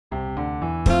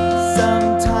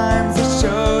Sometimes a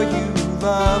show you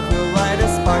love will light a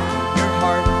spark in your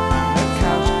heart on the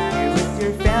couch here with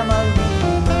your family.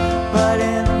 But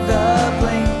in the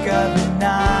blink of an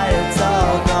eye, it's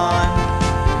all gone.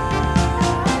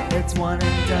 It's One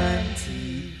and Done TV.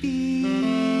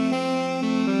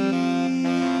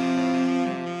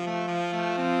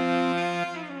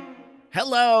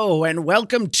 Hello and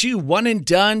welcome to One and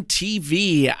Done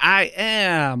TV. I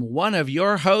am one of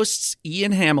your hosts,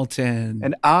 Ian Hamilton.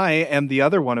 And I am the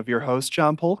other one of your hosts,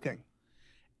 John Polking.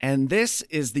 And this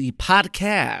is the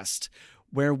podcast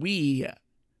where we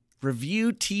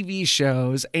review TV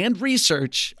shows and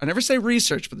research. I never say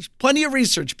research, but there's plenty of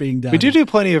research being done. We do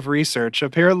plenty of research.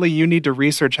 Apparently, you need to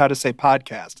research how to say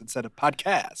podcast instead of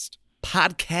podcast.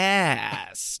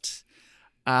 Podcast.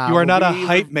 You are not a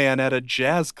hype man at a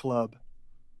jazz club.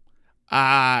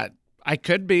 I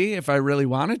could be if I really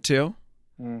wanted to.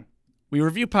 We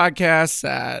review podcasts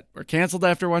that were canceled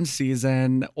after one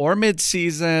season or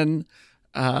mid-season.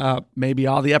 Maybe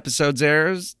all the episodes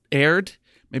aired.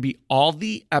 Maybe all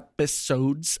the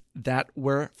episodes that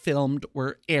were filmed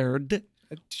were aired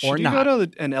or not. Did you go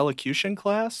to an elocution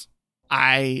class?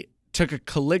 I took a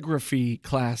calligraphy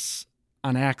class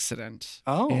on accident.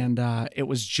 Oh. And it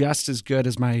was just as good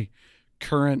as my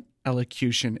current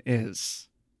elocution is.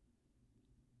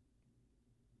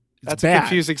 That's bad. a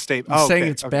confusing statement. I'm saying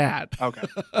it's bad. Okay.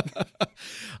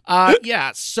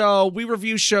 Yeah, so we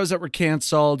review shows that were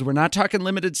canceled. We're not talking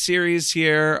limited series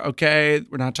here, okay?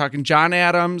 We're not talking John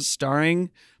Adams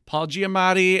starring Paul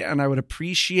Giamatti, and I would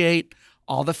appreciate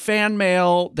all the fan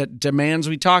mail that demands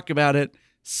we talk about it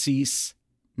cease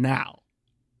now.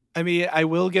 I mean, I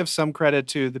will give some credit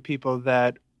to the people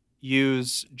that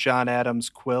use John Adams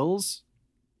quills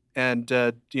and,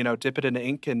 dip it in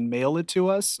ink and mail it to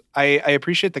us. I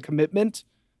appreciate the commitment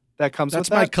that comes with that.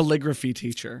 That's my calligraphy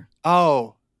teacher.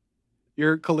 Oh,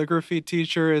 your calligraphy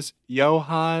teacher is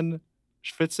Johann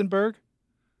Schwitzenberg?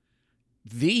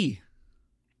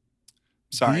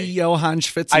 Sorry. The Johann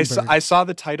Schwitzenberg. I saw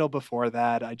the title before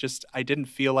that. I didn't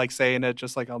feel like saying it,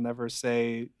 just like I'll never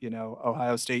say,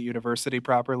 Ohio State University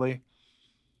properly.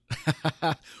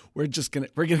 We're gonna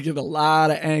get a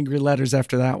lot of angry letters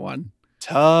after that one.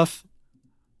 Tough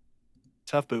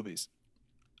boobies.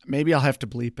 Maybe I'll have to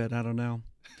bleep it. I don't know.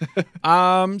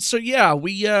 So yeah,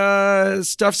 we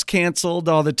stuff's canceled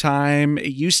all the time.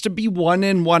 It used to be one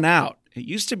in, one out. It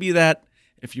used to be that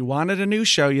if you wanted a new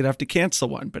show, you'd have to cancel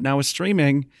one. But now with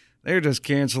streaming, they're just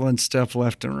canceling stuff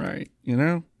left and right,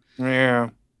 Yeah.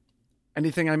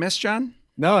 Anything I missed, John?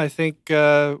 No, I think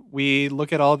we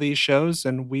look at all these shows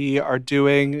and we are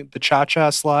doing the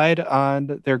cha-cha slide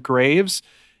on their graves.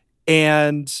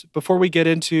 And before we get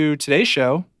into today's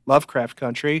show, Lovecraft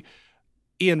Country,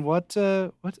 Ian, what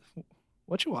you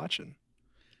watching?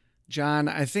 John,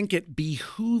 I think it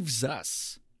behooves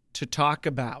us to talk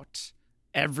about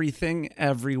Everything,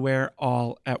 Everywhere,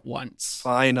 All at Once.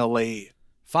 Finally,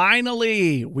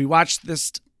 we watched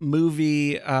this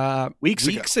movie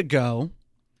weeks ago,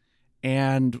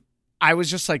 and I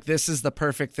was just like, this is the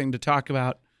perfect thing to talk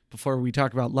about before we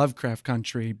talk about Lovecraft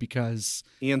Country, because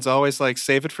Ian's always like,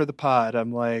 save it for the pod.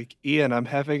 I'm like, Ian, I'm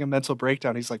having a mental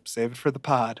breakdown. He's like, save it for the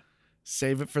pod.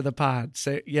 Save it for the pod.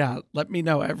 Let me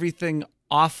know everything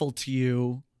awful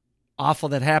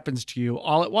that happens to you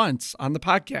all at once on the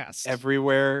podcast.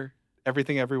 Everywhere,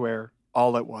 everything, everywhere,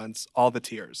 all at once, all the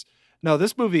tears. No,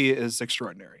 this movie is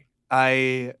extraordinary.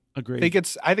 I agree. I think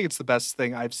it's the best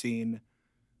thing I've seen,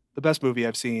 the best movie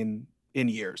I've seen in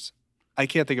years. I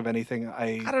can't think of anything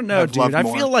I don't know, have dude. loved I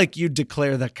more. feel like you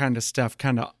declare that kind of stuff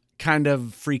kind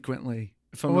of frequently.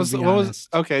 If I'm gonna be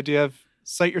honest. Okay, do you have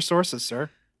cite your sources, sir?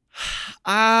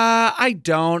 I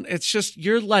don't. It's just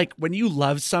you're like, when you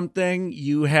love something,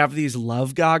 you have these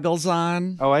love goggles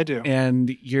on. Oh, I do.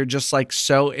 And you're just like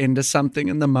so into something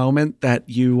in the moment that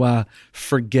you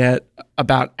forget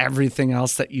about everything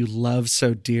else that you love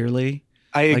so dearly.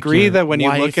 I agree that when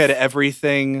you look at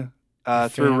everything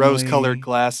through rose-colored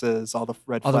glasses, all the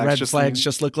red flags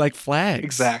just look like flags.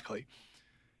 Exactly.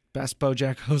 Best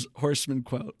BoJack Horseman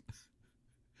quote.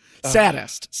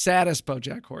 Saddest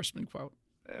BoJack Horseman quote.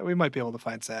 We might be able to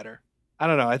find sadder. I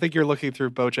don't know. I think you're looking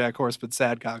through BoJack Horseman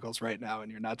sad goggles right now,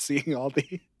 and you're not seeing all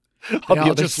the. They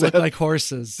all just look like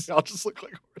horses. They all just look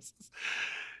like horses.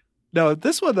 No,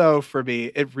 this one though, for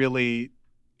me, it really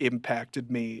impacted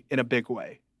me in a big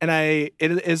way, and it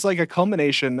is like a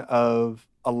culmination of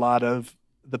a lot of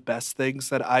the best things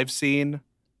that I've seen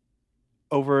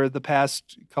over the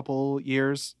past couple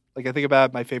years. Like, I think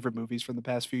about my favorite movies from the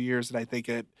past few years, and I think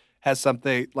it has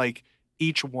something like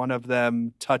each one of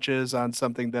them touches on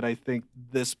something that I think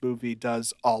this movie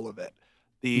does all of it.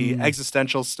 The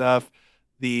existential stuff,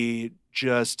 the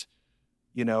just,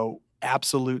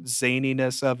 absolute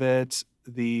zaniness of it,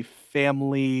 the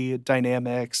family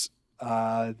dynamics,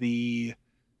 the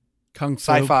Kung Fu.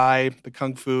 sci-fi, the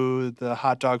kung fu, the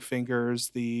hot dog fingers,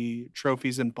 the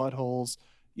trophies and buttholes,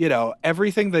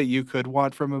 everything that you could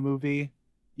want from a movie,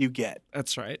 you get.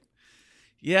 That's right.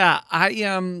 Yeah, I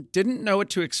didn't know what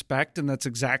to expect, and that's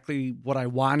exactly what I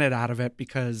wanted out of it,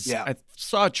 because I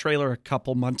saw a trailer a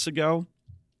couple months ago,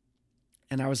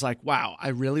 and I was like, wow, I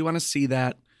really want to see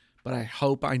that, but I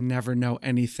hope I never know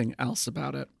anything else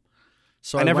about it.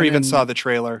 So I never even saw the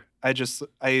trailer.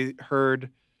 I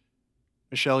heard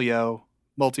Michelle Yeoh,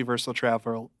 multiversal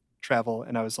travel,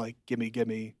 and I was like, give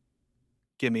me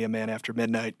a Man After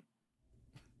Midnight.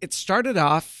 It started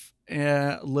off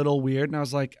a little weird, and I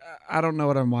was like, I don't know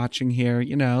what I'm watching here,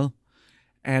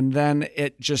 and then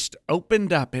it just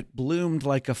opened up. It bloomed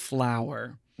like a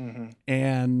flower,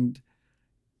 and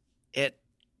it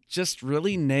just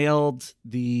really nailed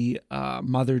the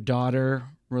mother-daughter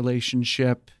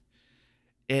relationship.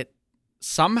 It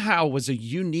somehow was a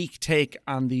unique take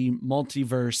on the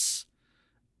multiverse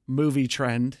movie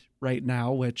trend right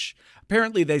now, which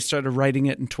apparently they started writing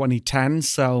it in 2010,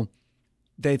 so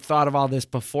they thought of all this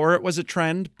before it was a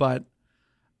trend, but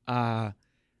I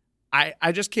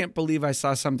just can't believe I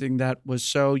saw something that was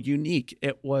so unique.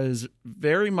 It was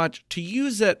very much to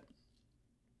use it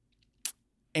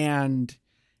and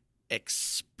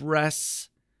express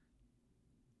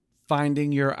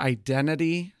finding your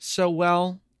identity so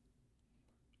well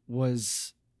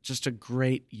was just a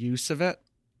great use of it,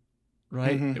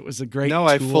 right? Mm-hmm. It was a great tool.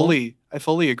 I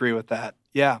fully agree with that.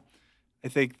 Yeah. I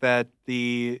think that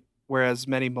whereas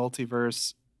many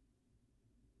multiverse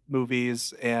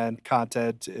movies and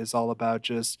content is all about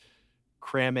just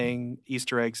cramming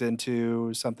Easter eggs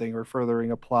into something or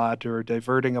furthering a plot or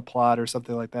diverting a plot or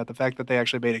something like that, the fact that they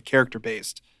actually made it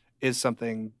character-based is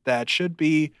something that should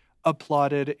be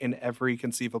applauded in every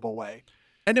conceivable way.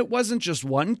 And it wasn't just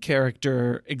one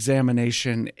character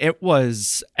examination. It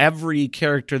was every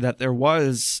character that there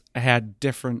was had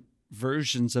different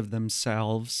versions of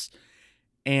themselves,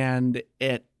 and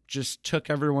it just took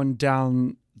everyone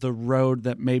down the road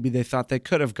that maybe they thought they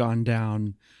could have gone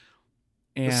down.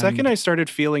 And the second I started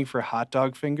feeling for hot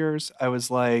dog fingers, I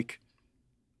was like,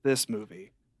 this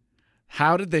movie.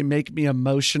 How did they make me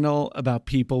emotional about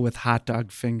people with hot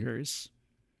dog fingers?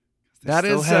 They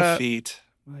still have feet.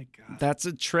 My God. That's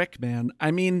a trick, man.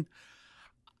 I mean,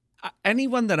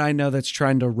 anyone that I know that's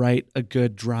trying to write a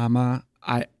good drama,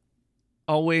 I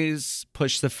always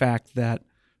push the fact that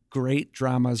great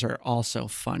dramas are also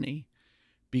funny,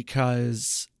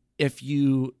 because if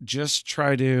you just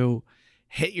try to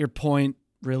hit your point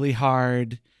really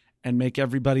hard and make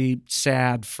everybody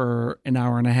sad for an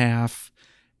hour and a half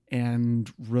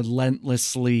and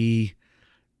relentlessly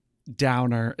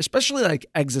downer, especially like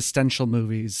existential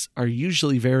movies are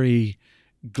usually very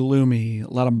gloomy, a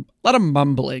lot of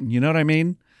mumbling, you know what I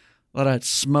mean? A lot of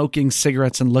smoking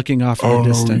cigarettes and looking off in the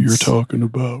distance. I don't know what you're talking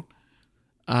about.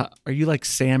 Are you like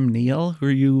Sam Neill? Who are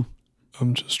you?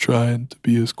 I'm just trying to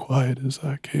be as quiet as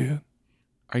I can.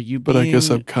 Are you But I guess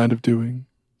I'm kind of doing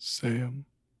Sam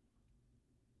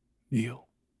Neill.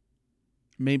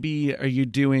 Maybe are you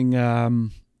doing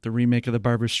the remake of the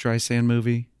Barbra Streisand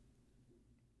movie?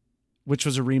 Which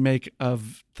was a remake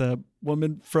of the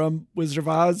woman from Wizard of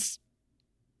Oz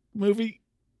movie,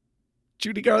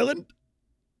 Judy Garland.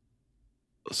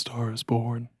 A Star is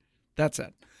Born. That's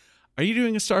it. Are you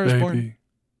doing A Star is Born?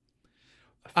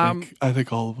 I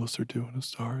think all of us are doing A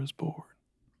Star is Born.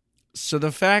 So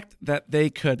the fact that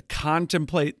they could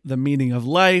contemplate the meaning of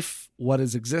life, what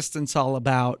is existence all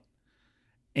about,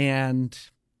 and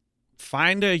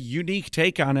find a unique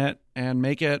take on it and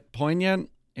make it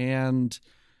poignant and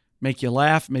make you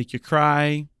laugh, make you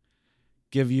cry,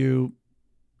 give you,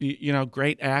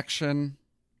 great action,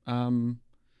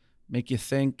 make you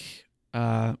think,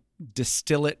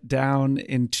 distill it down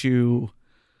into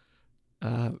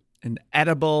an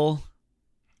edible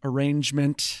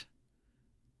arrangement.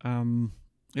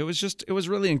 It was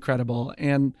really incredible.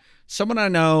 And someone I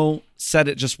know said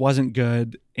it just wasn't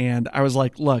good. And I was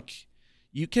like, look,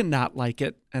 you cannot like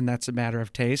it, and that's a matter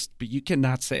of taste, but you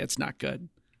cannot say it's not good.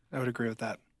 I would agree with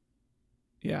that.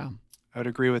 Yeah. I would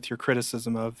agree with your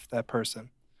criticism of that person.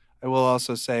 I will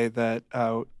also say that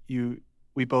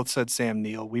we both said Sam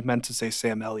Neill. We meant to say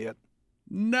Sam Elliott.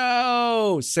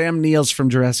 No, Sam Neill's from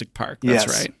Jurassic Park. That's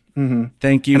yes. right. Mm-hmm.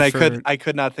 Thank you. And I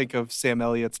could not think of Sam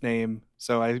Elliott's name,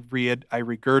 so I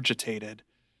regurgitated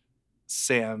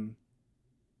Sam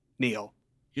Neill.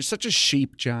 You're such a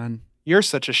sheep, John. You're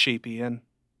such a sheep, Ian.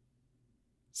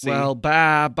 See? Well,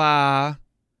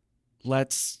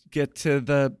 let's get to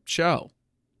the show.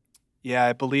 Yeah,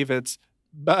 I believe it's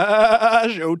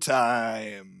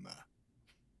Showtime.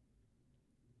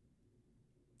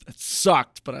 It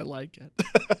sucked, but I like it.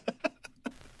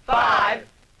 5,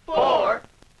 4,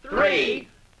 3,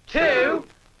 2,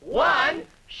 1,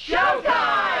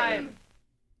 showtime!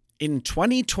 In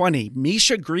 2020,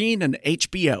 Misha Green and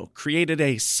HBO created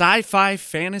a sci-fi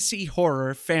fantasy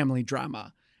horror family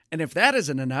drama. And if that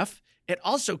isn't enough, it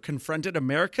also confronted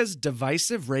America's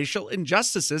divisive racial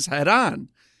injustices head on.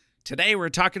 Today we're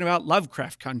talking about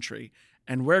Lovecraft Country,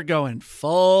 and we're going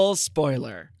full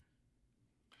spoiler.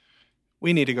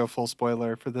 We need to go full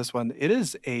spoiler for this one. It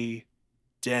is a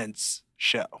dense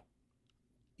show.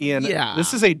 Ian,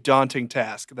 This is a daunting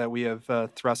task that we have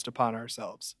thrust upon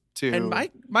ourselves. And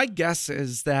my guess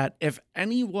is that if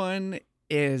anyone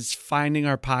is finding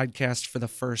our podcast for the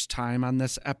first time on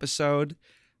this episode,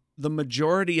 the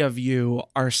majority of you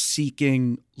are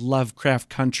seeking Lovecraft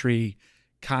Country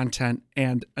content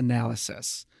and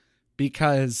analysis,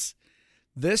 because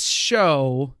this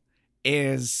show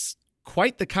is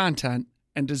quite the content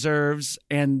and deserves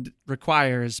and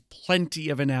requires plenty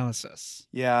of analysis.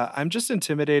 Yeah, I'm just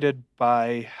intimidated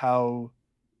by how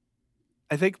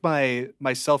I think my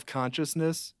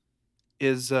self-consciousness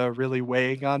is really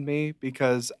weighing on me,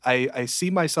 because I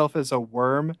see myself as a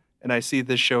worm and I see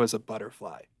this show as a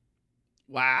butterfly.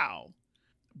 Wow.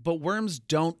 But worms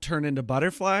don't turn into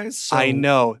butterflies. So... I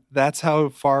know. That's how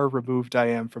far removed I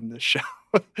am from this show.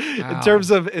 Wow.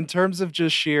 in terms of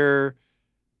just sheer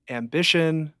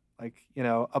ambition, like, you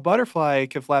know, a butterfly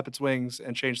can flap its wings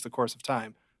and change the course of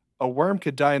time. A worm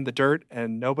could die in the dirt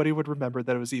and nobody would remember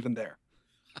that it was even there.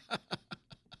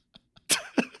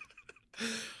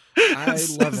 I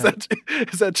love it.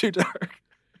 Is that too dark?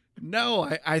 No,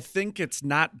 I think it's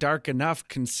not dark enough,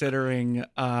 considering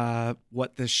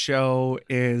what the show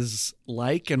is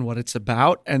like and what it's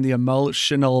about and the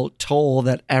emotional toll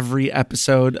that every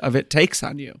episode of it takes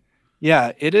on you.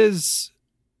 Yeah, it is.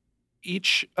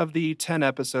 Each of the 10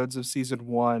 episodes of season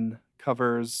 1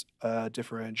 covers a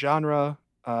different genre,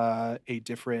 a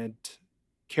different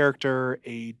character,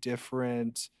 a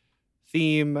different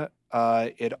theme.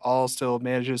 It all still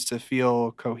manages to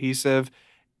feel cohesive.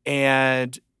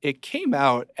 And it came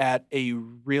out at a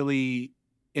really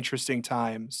interesting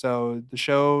time. So the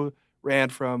show ran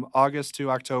from August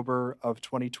to October of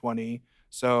 2020.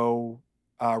 So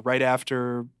right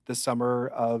after the summer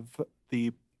of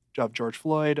George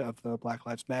Floyd, of the Black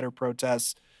Lives Matter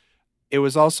protests. It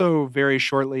was also very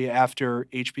shortly after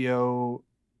HBO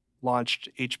launched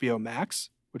HBO Max,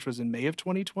 which was in May of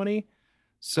 2020.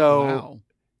 So wow.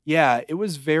 Yeah, there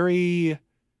was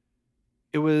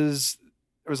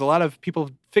a lot of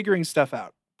people figuring stuff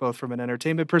out, both from an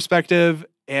entertainment perspective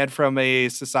and from a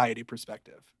society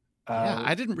perspective. Yeah,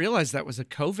 I didn't realize that was a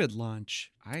COVID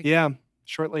launch. Yeah,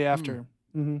 shortly after.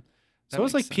 Mm-hmm. So it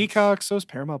was like sense. Peacock, so was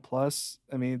Paramount Plus.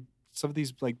 I mean, some of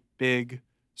these like big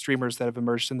streamers that have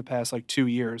emerged in the past like 2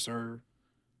 years are,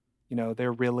 you know,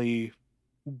 they're really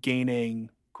gaining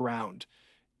ground.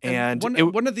 And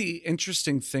one of the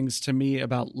interesting things to me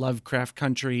about Lovecraft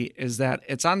Country is that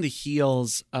it's on the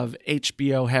heels of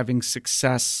HBO having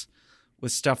success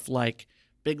with stuff like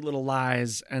Big Little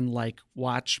Lies and like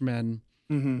Watchmen,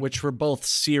 which were both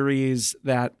series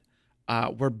that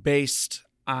were based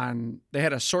on, they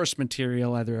had a source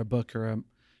material, either a book or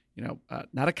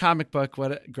not a comic book,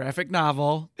 what a graphic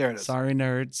novel. There it is. Sorry,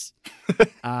 nerds.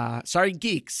 Sorry,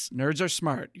 geeks. Nerds are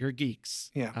smart. You're geeks.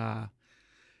 Yeah.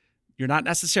 You're not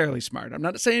necessarily smart. I'm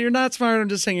not saying you're not smart. I'm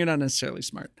just saying you're not necessarily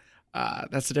smart.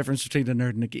 That's the difference between a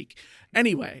nerd and a geek.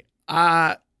 Anyway,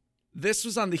 this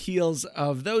was on the heels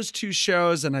of those two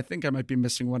shows, and I think I might be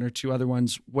missing one or two other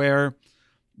ones where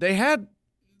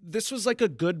this was like a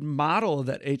good model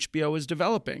that HBO was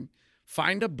developing.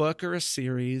 Find a book or a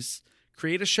series,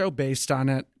 create a show based on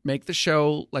it, make the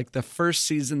show like the first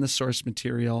season, the source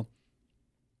material,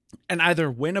 and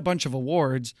either win a bunch of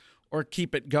awards or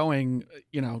keep it going,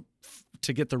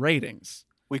 to get the ratings.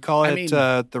 We call it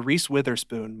the Reese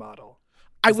Witherspoon model.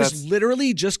 I was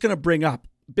literally just going to bring up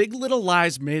Big Little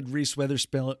Lies made Reese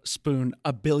Witherspoon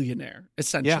a billionaire,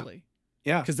 essentially.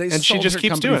 Yeah. Because they and sold she just her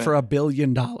keeps company doing for it. $1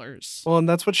 billion. Well, and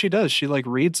that's what she does. She like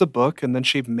reads a book and then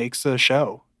she makes a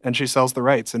show and she sells the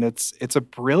rights, and it's a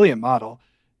brilliant model.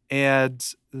 And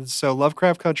so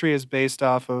Lovecraft Country is based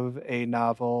off of a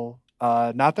novel,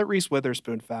 not that Reese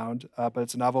Witherspoon found, but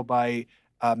it's a novel by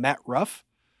Matt Ruff,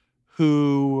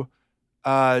 who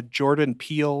Jordan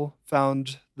Peele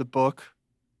found the book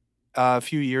a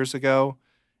few years ago,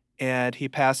 and he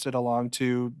passed it along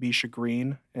to Misha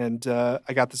Green. And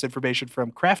I got this information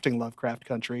from Crafting Lovecraft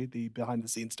Country, the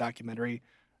behind-the-scenes documentary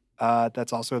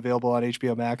that's also available on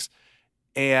HBO Max.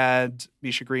 And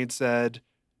Misha Green said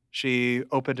she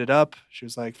opened it up. She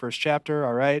was like, first chapter,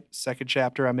 all right. Second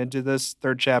chapter, I'm into this.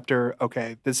 Third chapter,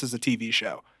 okay, this is a TV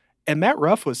show. And Matt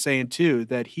Ruff was saying, too,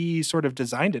 that he sort of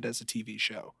designed it as a TV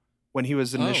show when he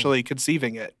was initially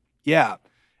conceiving it. Yeah.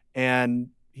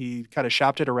 And he kind of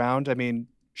shopped it around. I mean,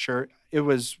 sure, it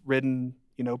was written,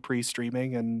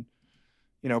 pre-streaming and,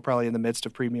 probably in the midst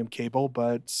of premium cable,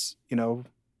 but,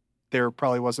 there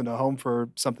probably wasn't a home for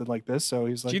something like this. So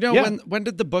he's like, do you know when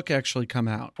did the book actually come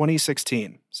out?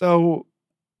 2016. So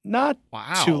not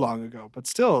too long ago, but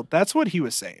still, that's what he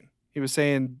was saying. He was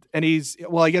saying, and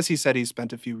I guess he said he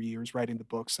spent a few years writing the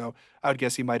book. So I would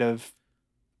guess he might have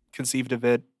conceived of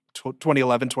it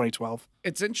 2011, 2012.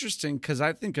 It's interesting because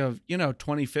I think of,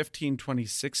 2015,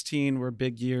 2016 were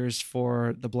big years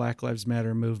for the Black Lives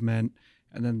Matter movement.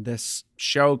 And then this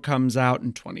show comes out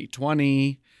in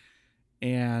 2020.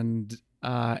 And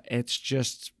it's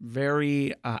just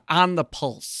very on the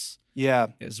pulse. Yeah.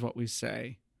 Is what we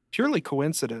say. Purely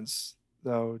coincidence,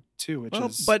 though, too.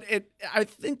 But I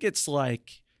think it's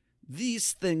like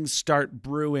these things start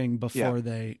brewing before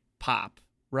they pop,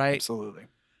 right? Absolutely.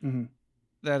 Mm-hmm.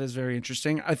 That is very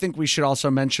interesting. I think we should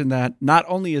also mention that not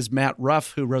only is Matt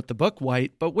Ruff, who wrote the book,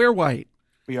 white, but we're white.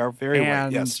 We are very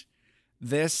white, yes.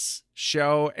 This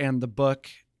show and the book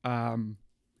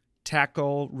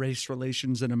tackle race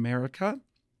relations in America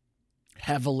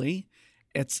heavily.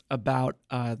 It's about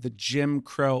the Jim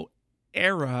Crow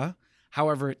era.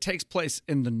 However, it takes place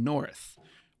in the North,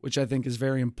 which I think is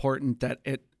very important, that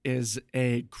it is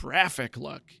a graphic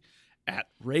look at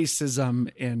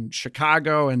racism in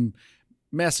Chicago and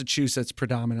Massachusetts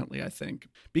predominantly, I think.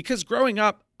 Because growing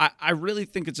up, I really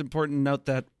think it's important to note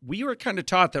that we were kind of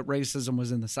taught that racism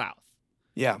was in the South.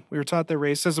 Yeah, we were taught that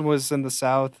racism was in the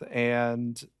South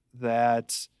and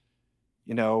that,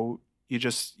 you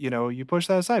just, you push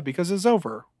that aside because it's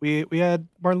over. We had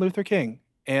Martin Luther King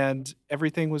and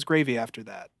everything was gravy after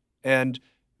that. And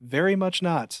very much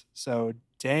not. So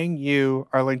dang you,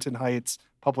 Arlington Heights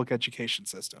public education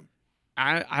system.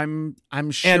 I'm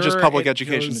sure, and just public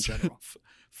education in general.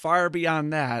 Far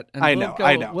beyond that. And I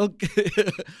know.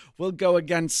 We'll go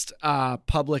against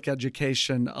public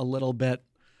education a little bit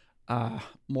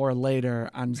more later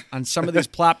on some of these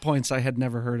plot points I had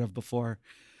never heard of before.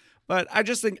 But I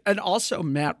just think, and also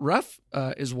Matt Ruff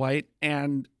is white,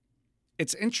 and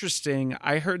it's interesting.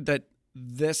 I heard that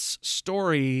this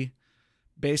story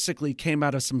basically came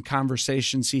out of some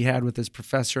conversations he had with his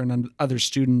professor and other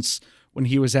students when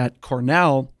he was at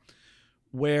Cornell,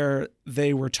 where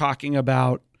they were talking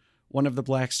about, one of the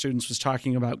black students was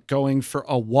talking about going for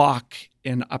a walk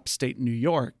in upstate New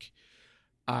York,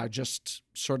 just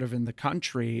sort of in the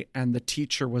country. And the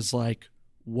teacher was like,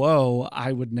 whoa,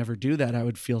 I would never do that. I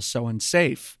would feel so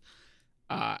unsafe.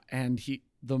 And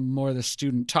the more the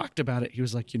student talked about it, he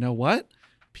was like, you know what?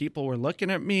 People were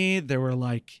looking at me. There were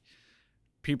like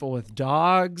people with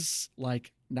dogs.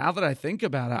 Like, now that I think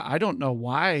about it, I don't know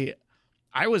why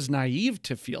I was naive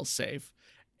to feel safe.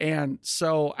 And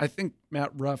so I think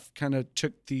Matt Ruff kind of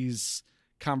took these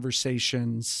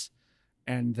conversations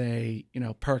and they,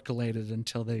 percolated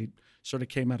until they sort of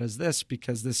came out as this,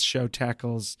 because this show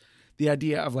tackles the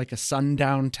idea of like a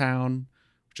sundown town,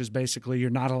 which is basically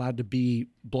you're not allowed to be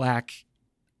black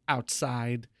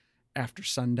outside after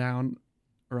sundown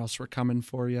or else we're coming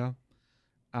for you.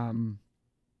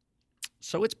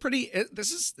 So it's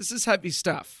this is heavy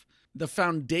stuff. The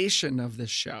foundation of this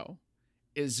show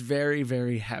is very,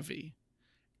 very heavy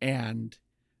and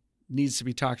needs to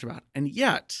be talked about. And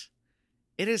yet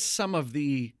it is some of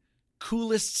the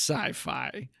coolest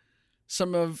sci-fi,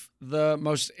 some of the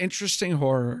most interesting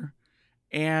horror.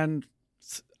 And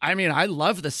I mean, I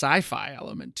love the sci-fi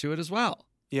element to it as well.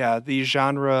 Yeah, the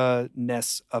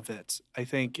genre-ness of it. I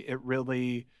think it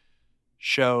really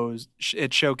showcases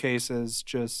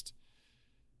just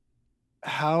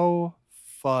how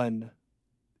fun,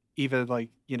 even like,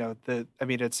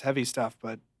 it's heavy stuff,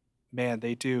 but man,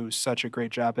 they do such a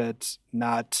great job at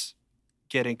not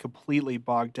getting completely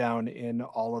bogged down in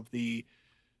all of the,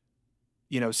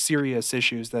 serious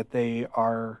issues that they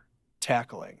are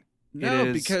tackling.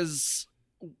 No, because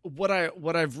what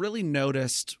I've really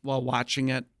noticed while watching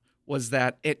it was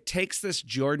that it takes this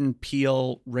Jordan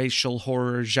Peele racial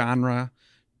horror genre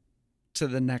to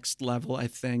the next level. I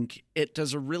think it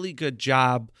does a really good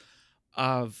job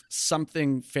of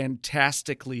something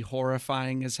fantastically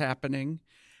horrifying is happening,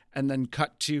 and then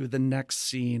cut to the next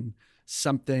scene,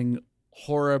 something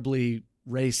horribly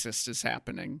racist is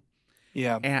happening.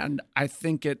 Yeah. And I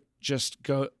think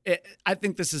I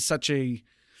think this is such a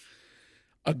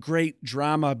great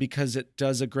drama because it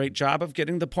does a great job of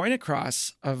getting the point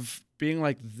across of being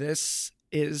like, this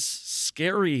is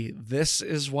scary. This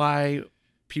is why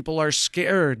people are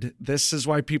scared. This is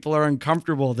why people are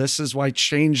uncomfortable. This is why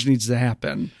change needs to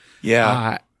happen.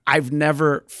 Yeah. I've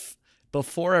never,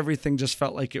 before everything just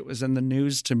felt like it was in the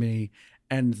news to me,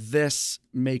 and this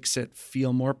makes it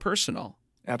feel more personal.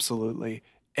 Absolutely.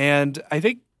 And I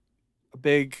think a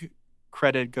big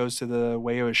credit goes to the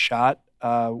way it was shot.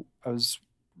 I was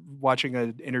watching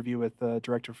an interview with the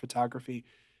director of photography,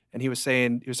 and he was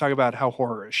talking about how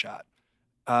horror is shot.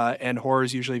 And horror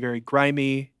is usually very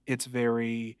grimy. It's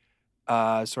very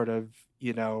sort of,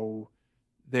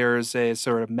 there's a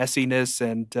sort of messiness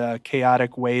and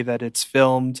chaotic way that it's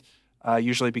filmed,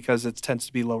 usually because it tends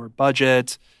to be lower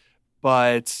budget.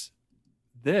 But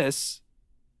the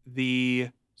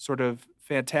sort of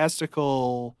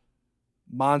fantastical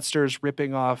monsters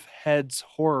ripping off heads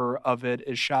horror of it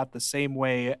is shot the same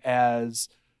way as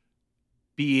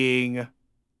being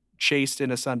chased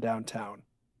in a sundown town.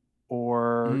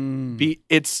 Or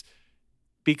it's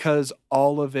because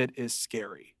all of it is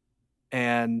scary.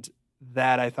 And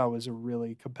that I thought was a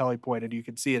really compelling point, and you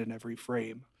can see it in every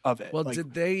frame of it. Well,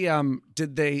 did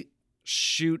they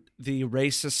shoot the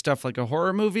racist stuff like a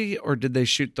horror movie, or did they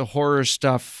shoot the horror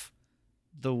stuff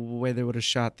the way they would have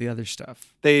shot the other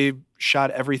stuff? They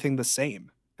shot everything the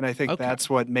same. And I think that's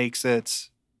what makes it,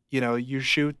 you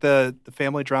shoot the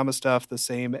family drama stuff the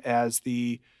same as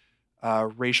the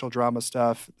racial drama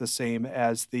stuff, the same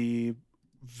as the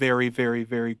very, very,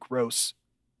 very gross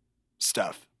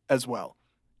stuff as well.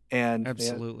 And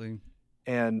absolutely.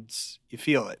 And you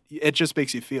feel it. It just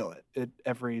makes you feel it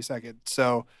every second.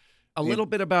 So a little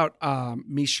bit about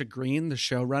Misha Green, the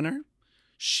showrunner.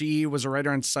 She was a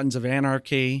writer on Sons of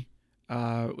Anarchy,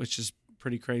 which is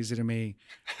pretty crazy to me.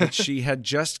 But she had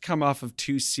just come off of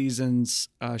 2 seasons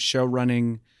show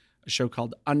running a show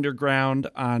called Underground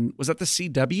on, was that the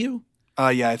CW?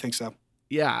 Yeah, I think so.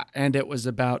 Yeah, and it was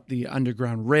about the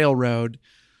Underground Railroad.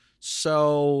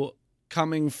 So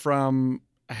coming from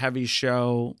a heavy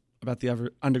show about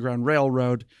the Underground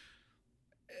Railroad,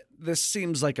 this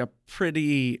seems like a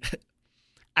pretty,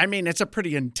 it's a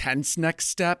pretty intense next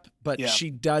step, but she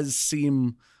does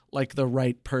seem like the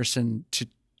right person to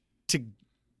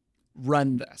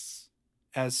run this.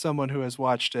 As someone who has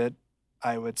watched it,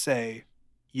 I would say,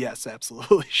 yes,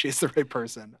 absolutely. She's the right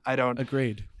person. I don't.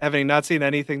 Agreed. Having not seen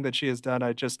anything that she has done,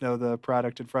 I just know the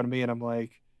product in front of me, and I'm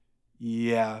like,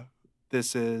 yeah,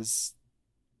 this is.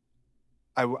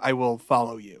 I will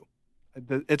follow you.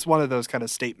 It's one of those kind of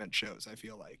statement shows. I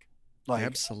feel like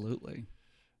absolutely.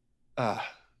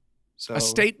 So a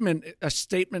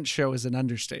statement show is an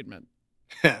understatement.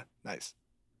 Nice.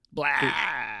 Blah.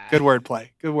 Good wordplay.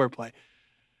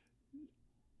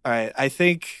 All right. I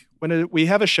think when we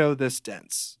have a show this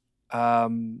dense,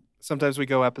 sometimes we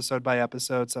go episode by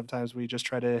episode. Sometimes we just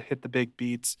try to hit the big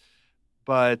beats.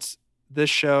 But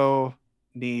this show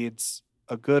needs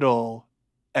a good old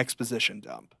exposition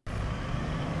dump.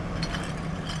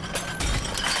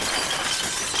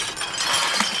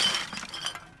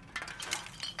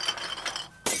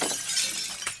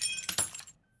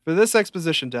 For this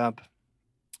exposition dump,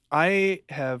 I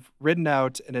have written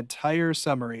out an entire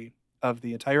summary of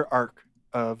the entire arc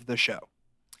of the show.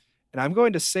 And I'm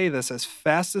going to say this as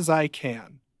fast as I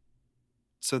can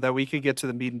so that we can get to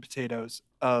the meat and potatoes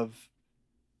of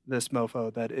this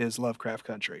mofo that is Lovecraft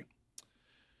Country.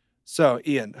 So,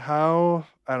 Ian, how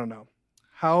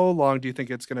long do you think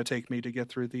it's going to take me to get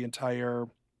through the entire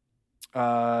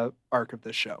arc of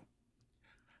this show?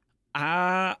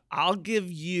 I'll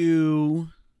give you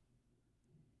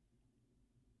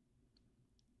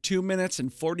 2 minutes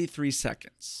and 43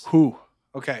 seconds. Whew.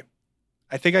 Okay.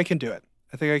 I think I can do it.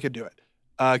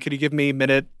 Could you give me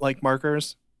minute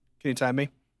markers? Can you time me?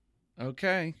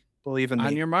 Okay. Believe in me.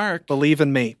 On your mark. Believe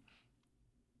in me.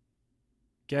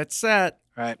 Get set.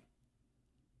 All right.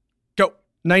 Go.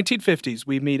 1950s,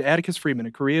 we meet Atticus Freeman,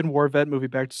 a Korean War vet moving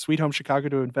back to Sweet Home Chicago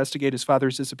to investigate his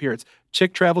father's disappearance.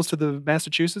 Chick travels to the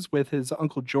Massachusetts with his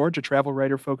Uncle George, a travel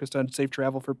writer focused on safe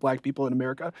travel for Black people in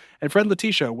America, and friend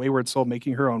Letitia, a wayward soul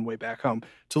making her own way back home,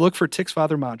 to look for Tick's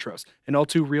father Montrose. An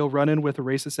all-too-real run-in with a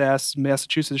racist-ass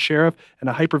Massachusetts sheriff and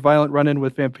a hyper-violent run-in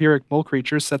with vampiric mole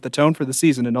creatures set the tone for the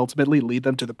season and ultimately lead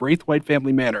them to the Braithwaite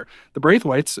family manor. The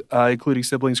Braithwaites, including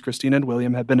siblings Christina and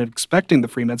William, have been expecting the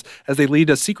Freemans as they lead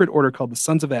a secret order called the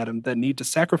Sons of Adam that need to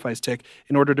sacrifice Tick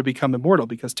in order to become immortal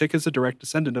because Tick is a direct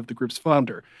descendant of the group's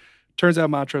founder. Turns out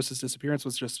Montrose's disappearance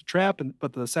was just a trap,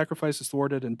 but the sacrifice is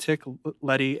thwarted, and Tick,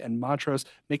 Letty, and Montrose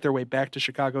make their way back to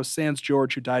Chicago, sans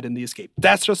George, who died in the escape.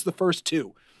 That's just the first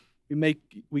 2.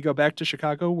 We go back to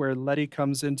Chicago, where Letty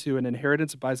comes into an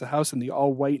inheritance and buys a house in the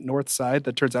all-white north side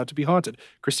that turns out to be haunted.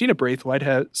 Christina Braithwaite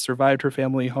has survived her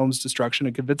family home's destruction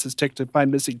and convinces Tick to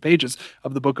find missing pages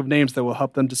of the Book of Names that will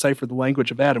help them decipher the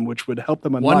language of Adam, which would help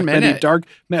them unlock many dark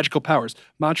magical powers.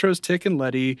 Montrose, Tick, and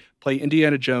Letty play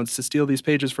Indiana Jones to steal these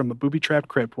pages from a booby-trapped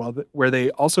crypt, where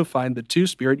they also find the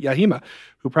two-spirit Yahima,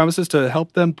 who promises to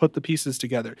help them put the pieces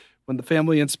together. When the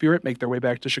family and Spirit make their way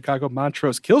back to Chicago,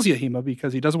 Montrose kills Yahima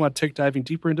because he doesn't want Tick diving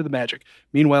deeper into the magic.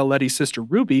 Meanwhile, Letty's sister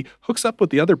Ruby hooks up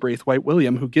with the other Braithwaite,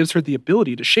 William, who gives her the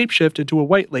ability to shapeshift into a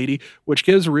white lady, which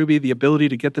gives Ruby the ability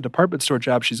to get the department store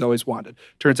job she's always wanted.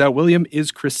 Turns out William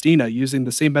is Christina, using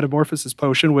the same metamorphosis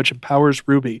potion, which empowers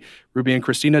Ruby. Ruby and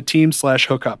Christina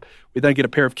team/hook up. We then get a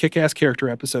pair of kick-ass character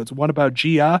episodes, one about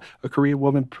Jia, a Korean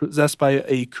woman possessed by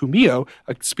a kumio,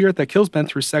 a spirit that kills men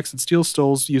through sex and steals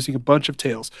souls using a bunch of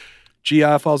tales.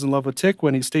 Jia falls in love with Tick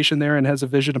when he's stationed there and has a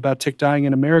vision about Tick dying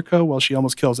in America while she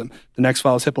almost kills him. The next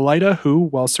follows Hippolyta, who,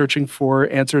 while searching for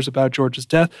answers about George's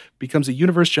death, becomes a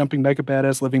universe-jumping mega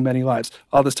badass living many lives.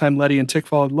 All this time, Letty and Tick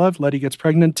fall in love. Letty gets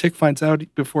pregnant. Tick finds out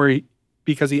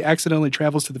because he accidentally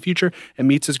travels to the future and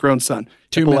meets his grown son.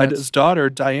 Hippolyta's daughter,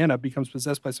 Diana, becomes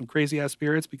possessed by some crazy-ass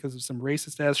spirits because of some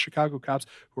racist-ass Chicago cops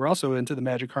who are also into the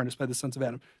magic harnessed by the Sons of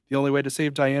Adam. The only way to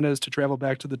save Diana is to travel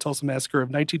back to the Tulsa Massacre of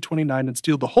 1929 and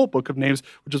steal the whole Book of Names,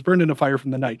 which was burned in a fire from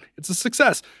the night. It's a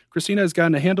success. Christina has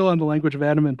gotten a handle on the language of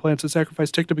Adam and plans to sacrifice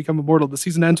Tick to become immortal. The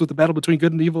season ends with a battle between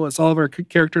good and evil as all of our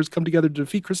characters come together to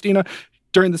defeat Christina.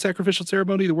 During the sacrificial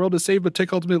ceremony, the world is saved, but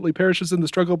Tick ultimately perishes in the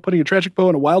struggle, putting a tragic bow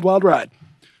on a wild, wild ride.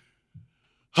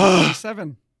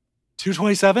 227.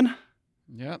 227?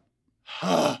 Yep.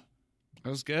 That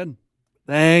was good.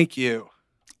 Thank you.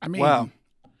 I mean, wow.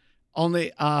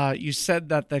 Only you said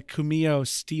that the Kumio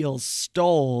steals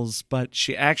souls, but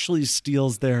she actually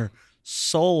steals their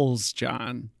souls,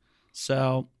 John.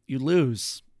 So you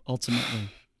lose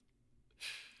ultimately.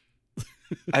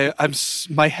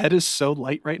 My head is so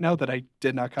light right now that I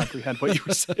did not comprehend what you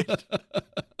were saying.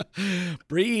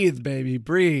 Breathe, baby,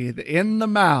 breathe. In the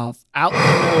mouth, out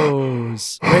the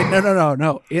nose. Wait,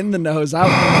 no. In the nose, out the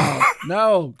mouth.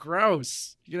 No,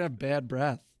 gross. You're gonna have bad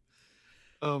breath.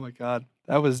 Oh my God,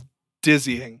 that was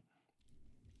dizzying.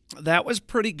 That was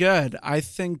pretty good. I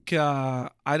think I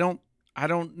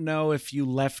don't know if you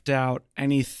left out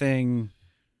anything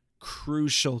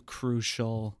crucial.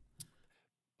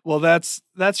 Well, that's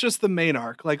just the main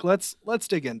arc. Like, let's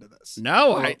dig into this.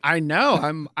 No, I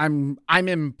know. I'm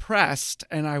impressed,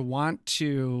 and I want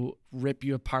to rip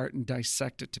you apart and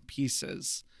dissect it to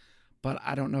pieces, but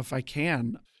I don't know if I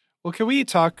can. Well, can we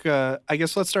talk? I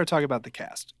guess let's start talking about the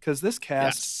cast, because this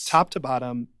cast, top to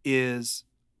bottom, is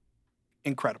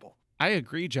incredible. I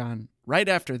agree, John. Right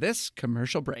after this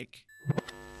commercial break.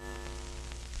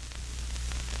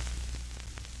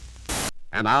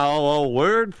 And now a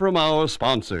word from our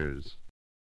sponsors.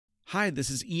 Hi, this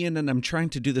is Ian, and I'm trying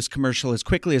to do this commercial as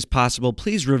quickly as possible.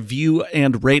 Please review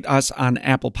and rate us on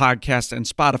Apple Podcasts and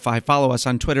Spotify. Follow us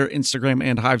on Twitter, Instagram,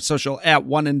 and Hive Social at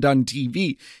One and Done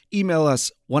TV. Email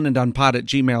us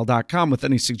oneanddonepod@gmail.com with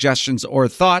any suggestions or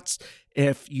thoughts.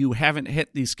 If you haven't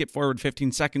hit the skip forward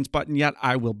 15 seconds button yet,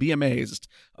 I will be amazed.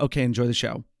 Okay, enjoy the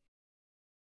show.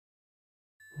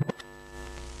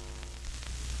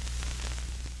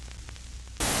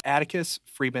 Atticus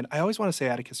Friedman. I always want to say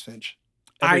Atticus Finch.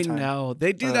 I know.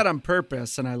 They do that on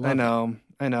purpose, and I love it.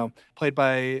 I know. Played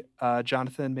by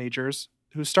Jonathan Majors,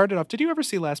 who started off... Did you ever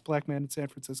see Last Black Man in San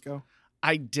Francisco?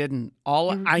 I didn't.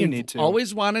 You need to.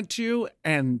 Always wanted to,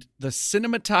 and the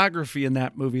cinematography in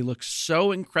that movie looks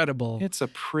so incredible. It's a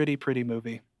pretty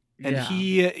movie. And Yeah.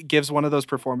 he gives one of those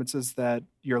performances that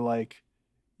you're like,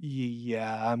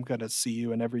 yeah, I'm going to see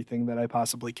you in everything that I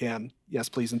possibly can. Yes,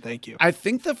 please, and thank you. I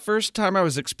think the first time I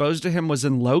was exposed to him was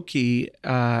in Loki,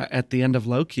 at the end of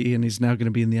Loki, and he's now going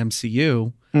to be in the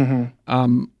MCU.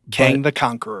 Mm-hmm. Kang the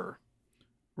Conqueror.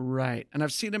 Right. And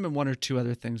I've seen him in one or two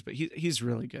other things, but he's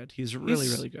really good. He's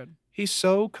really good. He's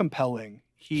so compelling.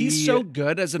 He's so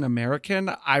good as an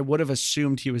American, I would have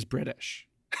assumed he was British.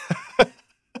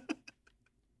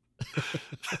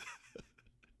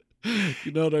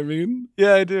 You know what I mean?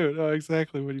 Yeah, I do. No,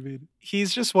 exactly what you mean.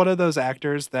 He's just one of those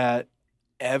actors that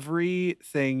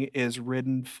everything is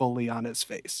written fully on his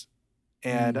face.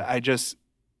 And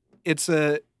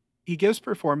he gives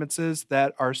performances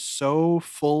that are so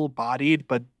full-bodied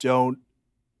but don't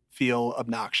feel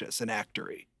obnoxious and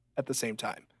actory at the same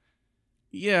time.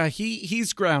 Yeah,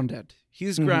 he's grounded.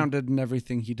 He's grounded in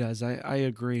everything he does. I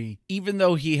agree. Even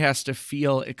though he has to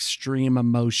feel extreme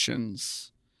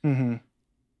emotions,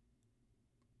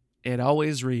 it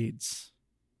always reads.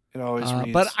 It always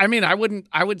reads. But I mean,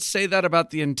 I would say that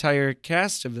about the entire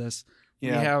cast of this.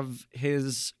 Yeah. We have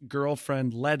his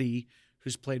girlfriend, Letty,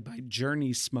 who's played by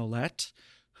Journey Smollett,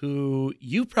 who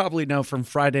you probably know from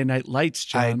Friday Night Lights,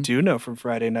 John. I do know from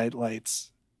Friday Night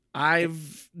Lights.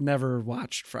 I've never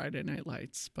watched Friday Night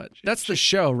Lights, but that's the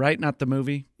show, right? Not the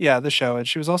movie? Yeah, the show. And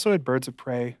she was also in Birds of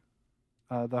Prey,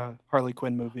 the Harley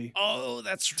Quinn movie. Oh,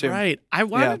 that's too. right. I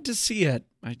wanted to see it.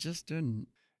 I just didn't.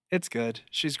 It's good.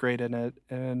 She's great in it.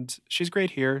 And she's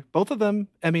great here. Both of them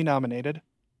Emmy nominated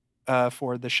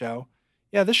for the show.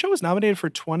 Yeah, this show was nominated for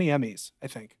 20 Emmys, I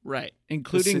think. Right,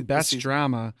 including Best season.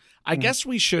 Drama. I guess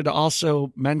we should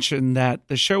also mention that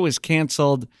the show was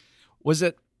canceled. Was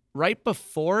it right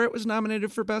before it was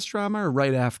nominated for Best Drama or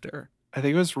right after? I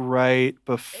think it was right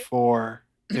before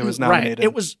it was nominated. Right,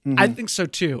 it was. I think so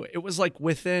too. It was like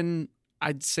within,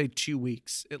 I'd say 2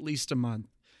 weeks, at least a month.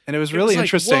 And it was really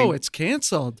interesting. Whoa, it's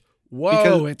canceled.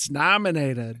 Whoa, it's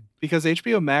nominated. Because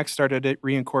HBO Max started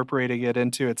reincorporating it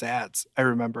into its ads, I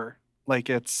remember.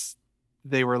 Like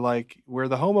they were like, we're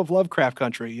the home of Lovecraft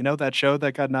Country. You know, that show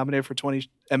that got nominated for 20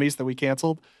 Emmys that we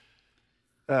canceled?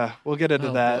 We'll get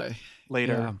into that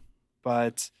later. Yeah.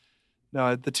 But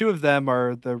no, the two of them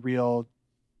are the real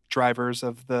drivers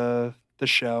of the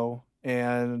show.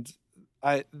 And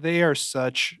they are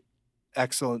such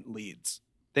excellent leads.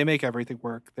 They make everything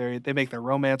work. They make their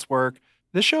romance work.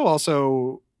 This show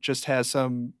also just has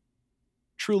some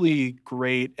truly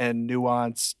great and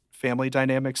nuanced family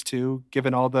dynamics too,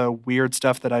 given all the weird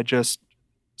stuff that I just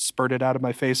spurted out of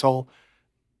my face hole.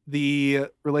 The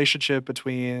relationship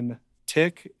between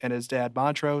Tick and his dad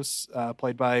Montrose,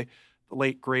 played by the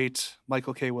late great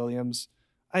Michael K. Williams.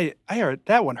 I heard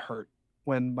that one hurt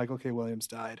when Michael K. Williams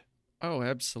died. Oh,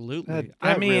 absolutely. That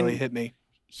I mean, really hit me.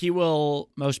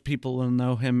 Most people will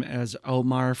know him as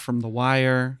Omar from The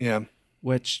Wire. Yeah.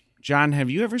 Which, John,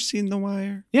 have you ever seen The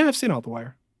Wire? Yeah, I've seen all The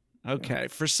Wire. Okay.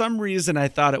 For some reason, I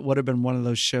thought it would have been one of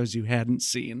those shows you hadn't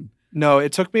seen. No,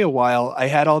 it took me a while. I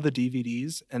had all the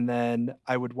DVDs, and then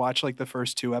I would watch like the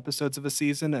first 2 episodes of a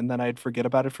season, and then I'd forget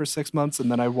about it for 6 months,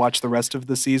 and then I'd watch the rest of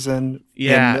the season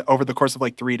over the course of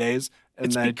like 3 days,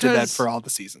 and then I did that for all the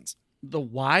seasons. The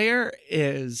Wire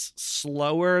is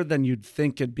slower than you'd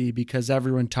think it'd be because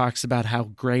everyone talks about how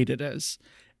great it is.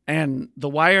 And The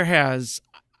Wire has,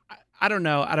 I don't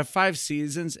know, out of 5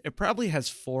 seasons, it probably has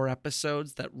 4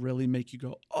 episodes that really make you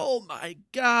go, oh my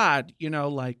God,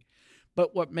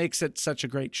 but what makes it such a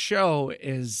great show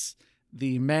is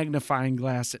the magnifying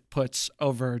glass it puts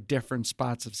over different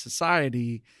spots of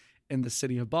society in the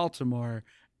city of Baltimore.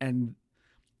 And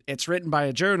it's written by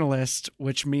a journalist,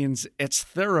 which means it's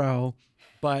thorough,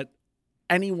 but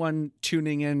anyone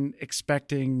tuning in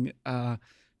expecting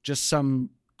just some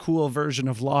cool version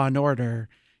of Law and Order,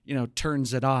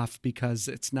 turns it off because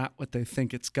it's not what they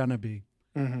think it's going to be.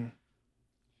 Mm-hmm.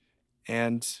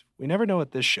 And we never know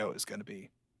what this show is going to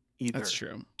be either. That's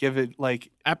true. Give it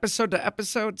like episode to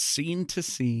episode, scene to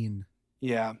scene.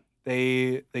 Yeah,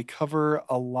 they cover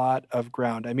a lot of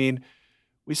ground. I mean,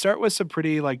 we start with some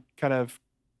pretty like kind of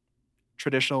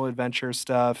traditional adventure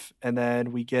stuff, and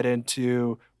then we get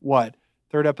into what?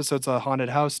 3rd episode's a haunted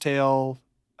house tale.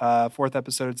 4th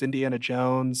episode's Indiana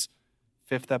Jones.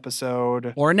 5th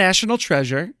episode or National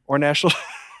Treasure.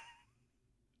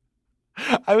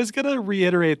 I was gonna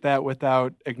reiterate that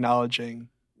without acknowledging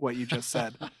what you just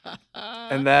said,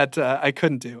 and that I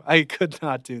couldn't do. I could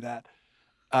not do that.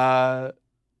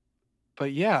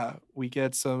 But yeah, we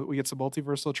get some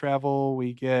multiversal travel.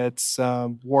 We get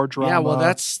some war drama. Yeah, well,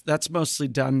 that's mostly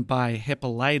done by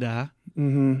Hippolyta,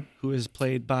 who is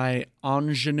played by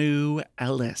Ingenue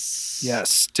Ellis.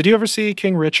 Yes. Did you ever see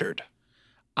King Richard?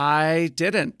 I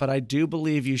didn't, but I do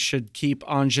believe you should keep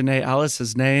Ingenue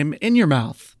Ellis's name in your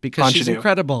mouth because she's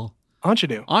incredible.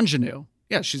 Ingenue.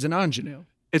 Yeah, she's an ingenue.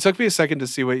 It took me a second to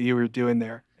see what you were doing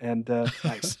there, and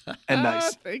nice. And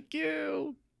nice. Thank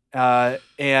you. Yeah,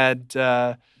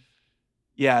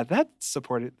 that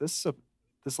supported this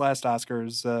last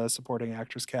Oscars supporting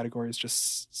actress category is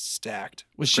just stacked.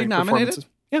 Was she nominated?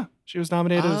 Yeah, she was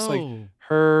nominated. It's like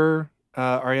her,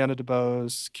 Ariana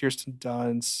DeBose, Kirsten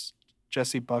Dunst,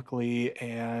 Jessie Buckley,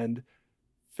 and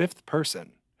 5th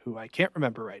person who I can't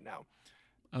remember right now.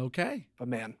 Okay, but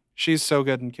man, she's so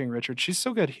good in King Richard. She's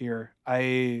so good here.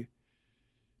 I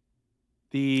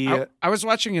was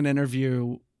watching an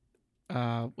interview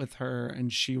with her,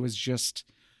 and she was just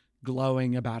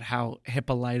glowing about how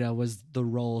Hippolyta was the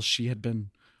role she had been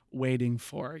waiting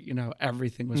for.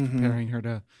 Everything was preparing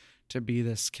her to be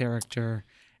this character.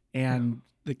 And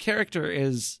the character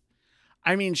is,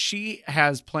 I mean, she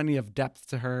has plenty of depth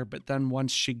to her, but then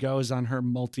once she goes on her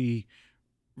multiversal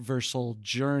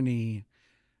journey,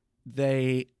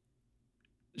 they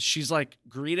she's like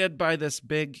greeted by this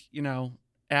big,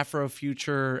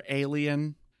 Afrofuture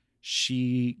alien.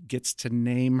 She gets to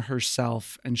name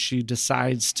herself and she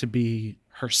decides to be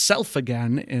herself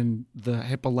again in the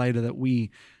Hippolyta that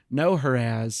we know her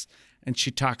as. And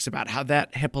she talks about how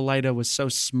that Hippolyta was so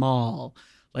small.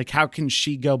 Like, how can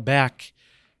she go back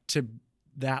to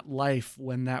that life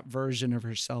when that version of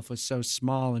herself was so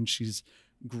small and she's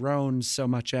grown so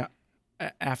much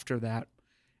after that?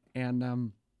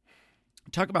 And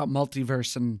talk about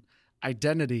multiverse and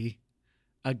identity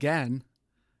again.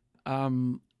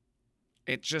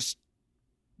 It just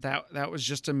that was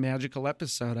just a magical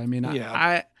episode. I mean,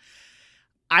 Yeah.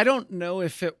 I don't know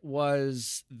if it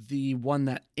was the one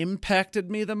that impacted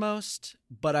me the most,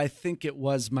 but I think it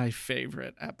was my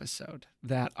favorite episode,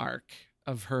 that arc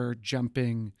of her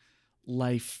jumping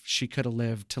life she could have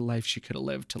lived to life she could have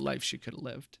lived to life she could have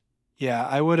lived. Yeah,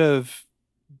 I would have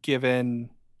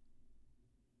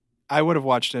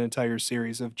watched an entire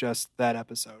series of just that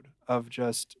episode, of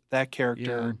just that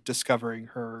character discovering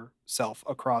herself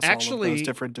across all of those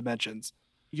different dimensions.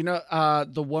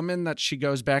 The woman that she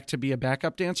goes back to be a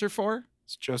backup dancer for?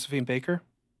 It's Josephine Baker?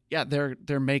 Yeah,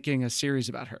 they're making a series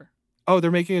about her. Oh,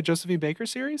 they're making a Josephine Baker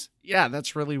series? Yeah,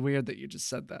 that's really weird that you just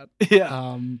said that.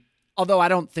 Yeah. Although I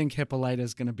don't think Hippolyta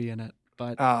is going to be in it,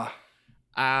 but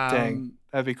dang,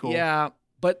 that'd be cool. Yeah,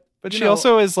 but she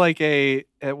also is like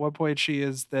at one point she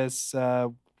is this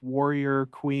warrior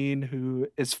queen who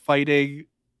is fighting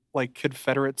like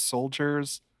Confederate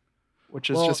soldiers, which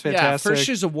is just fantastic. Yeah, first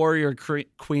she's a warrior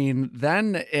queen,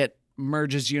 then it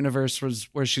merges universe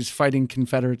where she's fighting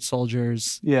Confederate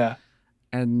soldiers. Yeah.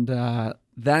 And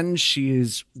then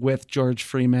she's with George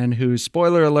Freeman, who,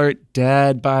 spoiler alert,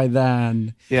 dead by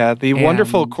then. Yeah, the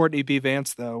wonderful Courtney B.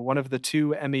 Vance, though, one of the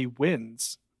 2 Emmy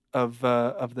wins of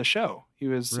the show. He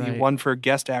won for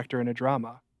guest actor in a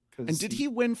drama. And did he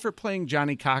win for playing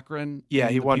Johnny Cochran? Yeah,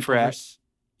 he won for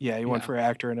won for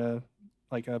actor in a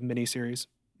miniseries.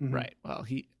 Mm-hmm. Right. Well,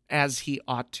 he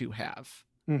ought to have.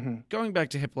 Mm-hmm. Going back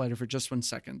to Hippolyta for just 1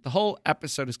 second, the whole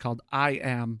episode is called I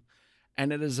Am,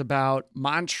 and it is about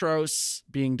Montrose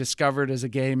being discovered as a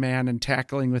gay man and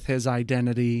tackling with his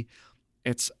identity.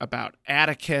 It's about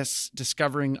Atticus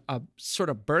discovering a sort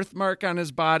of birthmark on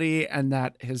his body and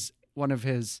that one of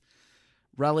his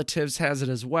relatives has it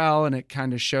as well, and it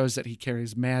kind of shows that he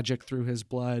carries magic through his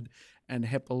blood. And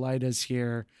Hippolyta's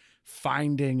here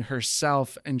finding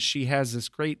herself, and she has this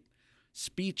great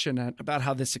speech in it about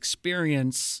how this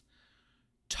experience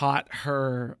taught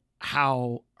her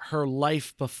how her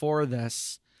life before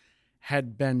this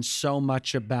had been so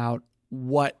much about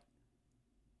what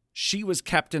she was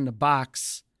kept in a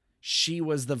box. She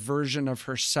was the version of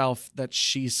herself that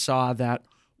she saw that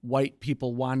white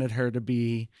people wanted her to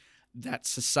be, that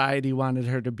society wanted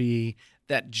her to be,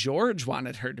 that George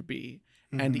wanted her to be.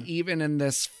 Mm-hmm. And even in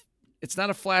this, it's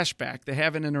not a flashback. They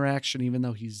have an interaction, even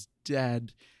though he's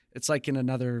dead. It's like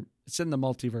it's in the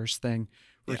multiverse thing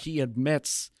where he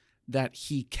admits that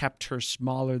he kept her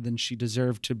smaller than she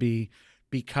deserved to be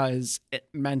because it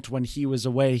meant when he was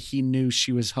away, he knew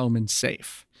she was home and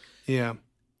safe. Yeah.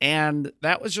 And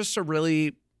that was just a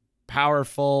really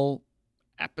powerful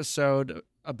episode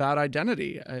about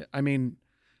identity. I mean,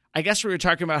 I guess we were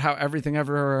talking about how Everything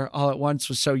Everywhere All at Once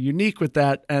was so unique with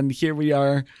that. And here we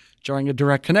are drawing a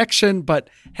direct connection. But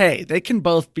hey, they can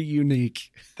both be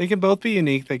unique. They can both be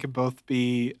unique. They can both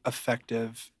be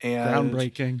effective and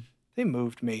groundbreaking. They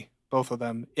moved me, both of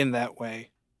them, in that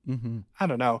way. Mm-hmm. I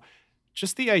don't know.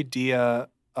 Just the idea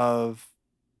of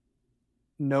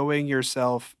knowing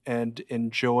yourself and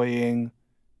enjoying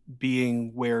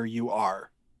being where you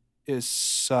are is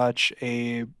such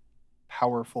a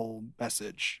powerful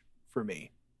message for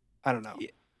me. I don't know.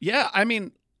 Yeah, I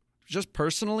mean, just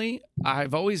personally,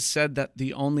 I've always said that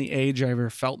the only age I ever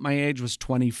felt my age was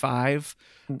 25.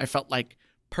 I felt like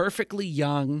perfectly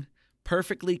young,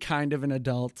 perfectly kind of an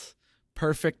adult,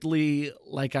 perfectly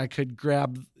like I could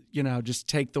grab, just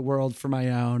take the world for my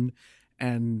own,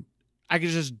 and I could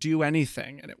just do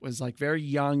anything. And it was like very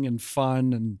young and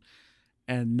fun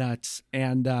and nuts.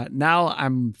 And now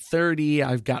I'm 30.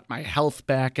 I've got my health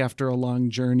back after a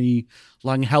long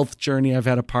health journey I've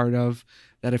had a part of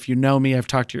that, if you know me, I've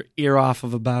talked your ear off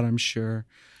of about, I'm sure.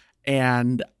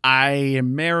 And I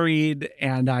am married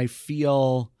and I'm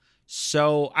so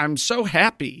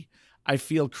happy. I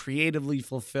feel creatively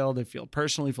fulfilled. I feel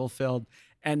personally fulfilled.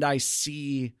 And I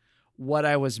see what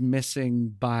I was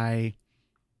missing by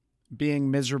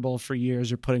being miserable for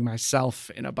years or putting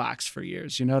myself in a box for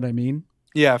years. You know what I mean?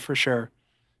 Yeah, for sure.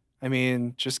 I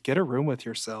mean, just get a room with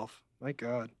yourself. My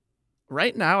God.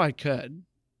 Right now I could.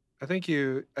 I think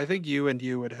you and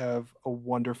you would have a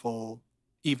wonderful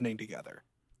evening together.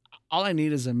 All I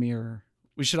need is a mirror.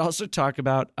 We should also talk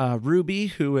about Ruby,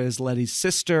 who is Letty's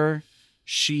sister.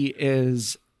 She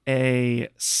is a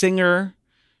singer.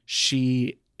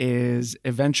 She is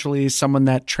eventually someone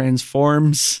that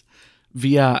transforms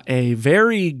via a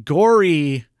very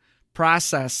gory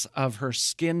process of her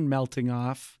skin melting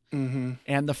off. Mm-hmm.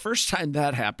 And the first time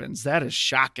that happens, that is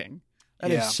shocking.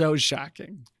 That is so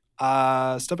shocking.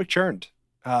 Stomach churned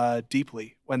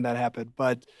deeply when that happened.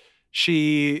 But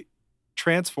she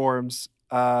transforms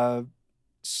at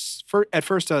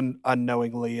first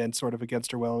unknowingly and sort of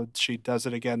against her will. She does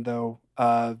it again, though,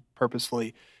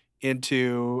 purposefully,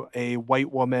 into a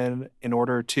white woman in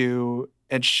order to,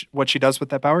 and what she does with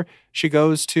that power, she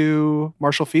goes to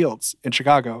Marshall Fields in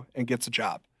Chicago and gets a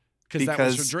job. Because that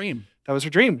was her dream. That was her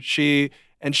dream.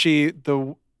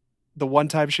 The one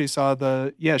time she saw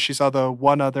the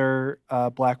one other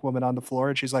black woman on the floor,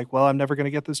 and she's like, well, I'm never going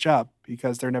to get this job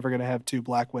because they're never going to have two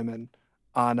black women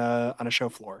on a show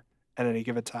floor at any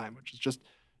given time, which is just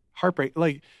heartbreaking.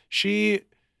 Like she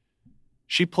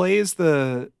plays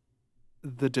the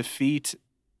defeat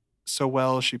so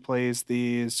well. She plays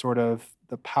the sort of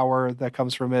the power that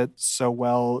comes from it so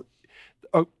well.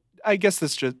 Oh, I guess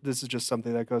this is just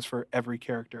something that goes for every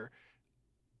character.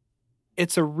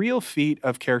 It's a real feat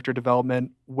of character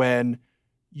development when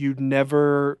you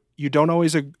don't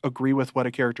always agree with what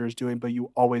a character is doing, but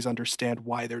you always understand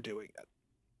why they're doing it.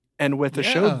 And with a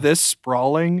show this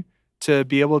sprawling, to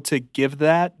be able to give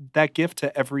that gift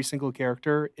to every single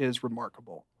character is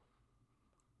remarkable.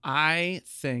 I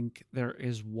think there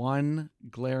is one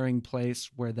glaring place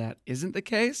where that isn't the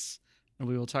case, and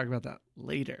we will talk about that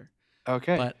later.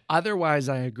 Okay. But otherwise,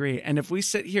 I agree. And if we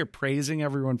sit here praising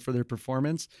everyone for their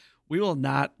performance, we will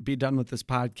not be done with this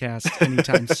podcast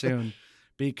anytime soon,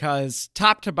 because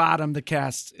top to bottom, the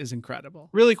cast is incredible.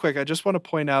 Really quick, I just want to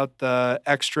point out the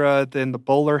extra in the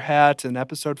bowler hat in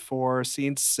episode 4,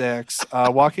 scene 6,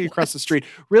 walking across the street.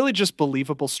 Really just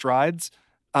believable strides.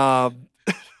 I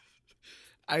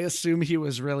assume he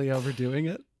was really overdoing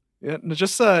it. Yeah,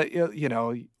 just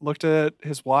looked at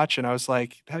his watch and I was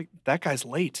like, that guy's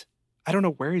late. I don't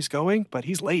know where he's going, but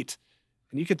he's late,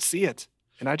 and you could see it.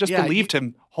 And I just believed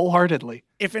him wholeheartedly.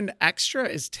 If an extra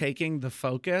is taking the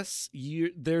focus,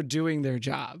 they're doing their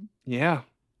job. Yeah,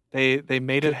 they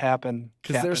made it happen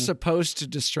because they're supposed to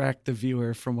distract the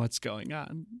viewer from what's going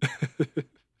on.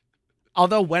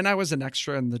 Although when I was an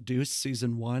extra in The Deuce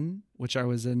season 1, which I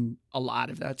was in a lot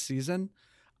of that season,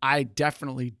 I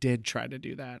definitely did try to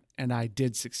do that, and I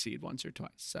did succeed once or twice.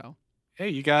 So,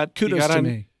 hey, kudos to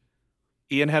me.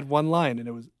 Ian had one line, and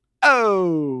it was,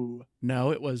 "Oh."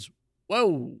 No, it was,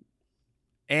 "Whoa."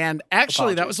 And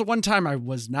actually, that was the one time I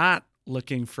was not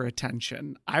looking for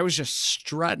attention. I was just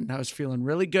strutting. I was feeling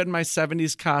really good in my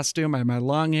 70s costume. I had my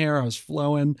long hair. I was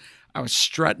flowing. I was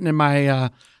strutting in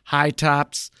my high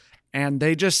tops, and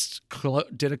they just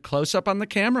did a close-up on the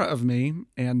camera of me,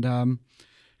 and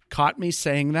caught me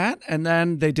saying that, and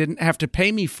then they didn't have to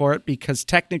pay me for it because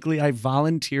technically I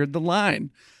volunteered the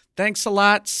line. Thanks a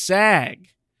lot, SAG.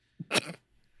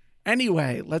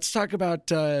 Anyway, let's talk about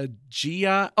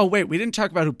Gia. Oh, wait, we didn't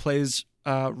talk about who plays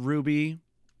Ruby.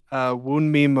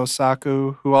 Wunmi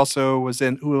Mosaku, who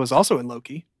was also in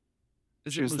Loki.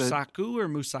 Is it Musaku or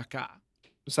Musaka?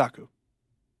 Mosaku.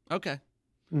 Okay.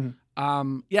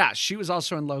 Mm-hmm. Yeah, she was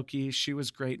also in Loki. She was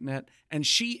great in it. And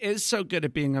she is so good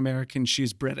at being American,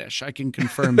 she's British. I can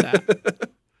confirm that.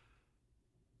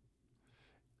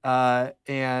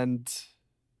 And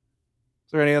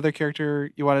is there any other character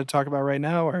you wanted to talk about right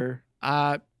now? Or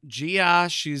Gia,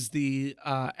 she's the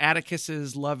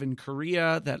Atticus's love in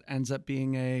Korea that ends up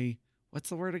being what's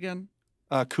the word again?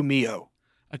 Kumio.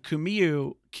 A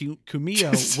Kumio,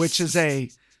 which is a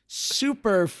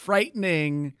super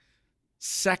frightening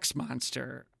sex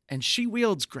monster, and she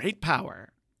wields great power.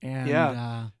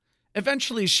 And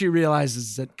eventually she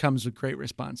realizes it comes with great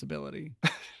responsibility.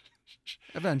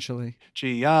 Eventually.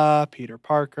 Gia, Peter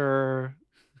Parker,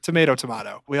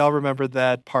 tomato. We all remember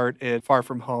that part in Far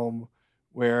From Home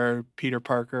where Peter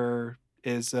Parker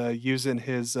is using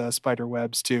his spider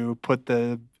webs to put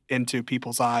into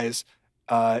people's eyes,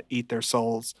 eat their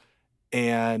souls,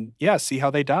 and see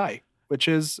how they die, which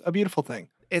is a beautiful thing.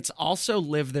 It's also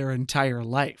live their entire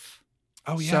life.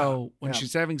 Oh, yeah. So when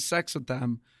she's having sex with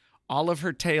them, all of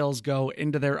her tails go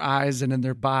into their eyes and in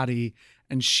their body,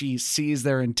 and she sees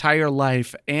their entire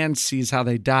life and sees how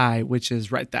they die, which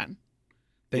is right then.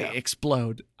 They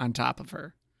explode on top of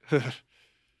her.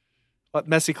 But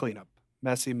messy cleanup.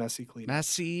 Messy cleanup.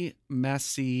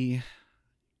 Messy.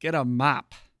 Get a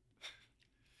mop.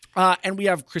 And we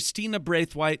have Christina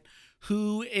Braithwaite,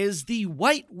 who is the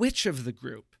White Witch of the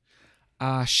group.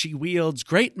 She wields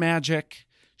great magic.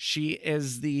 She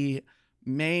is the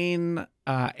main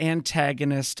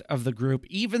antagonist of the group,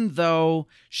 even though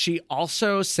she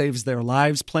also saves their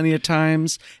lives plenty of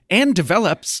times and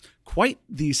develops quite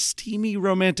the steamy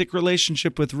romantic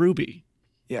relationship with Ruby.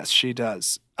 Yes, she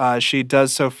does. She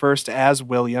does so first as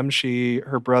William.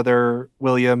 Her brother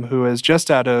William, who is just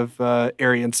out of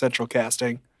Aryan Central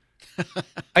casting.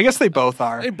 I guess they both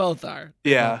are. They both are.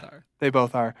 They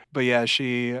both are. But yeah,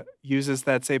 she uses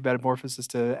that same metamorphosis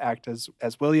to act as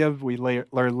William. We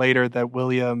learn later that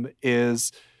William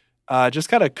is just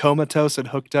kind of comatose and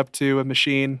hooked up to a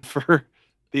machine for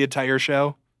the entire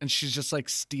show. And she's just like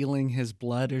stealing his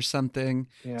blood or something.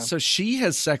 Yeah. So she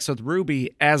has sex with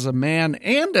Ruby as a man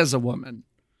and as a woman.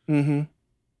 Mm-hmm.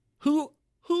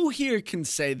 Who here can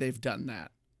say they've done that?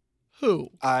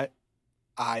 Who? I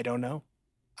don't know.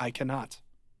 I cannot.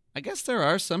 I guess there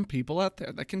are some people out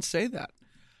there that can say that.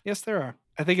 Yes, there are.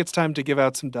 I think it's time to give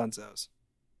out some dunzos.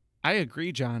 I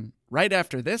agree, John. Right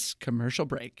after this commercial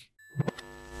break.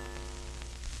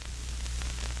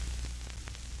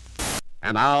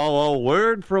 And now a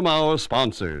word from our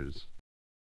sponsors.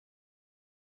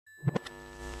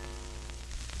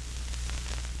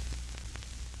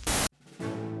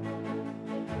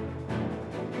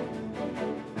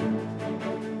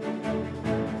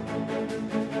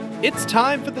 It's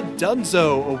time for the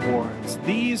Dunzo Awards.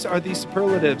 These are the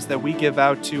superlatives that we give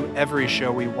out to every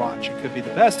show we watch. It could be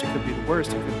the best, it could be the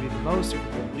worst, it could be the most, it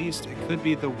could be the least, it could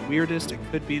be the weirdest, it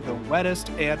could be the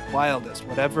wettest and wildest.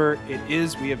 Whatever it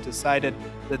is, we have decided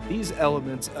that these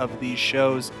elements of these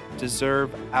shows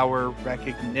deserve our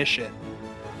recognition.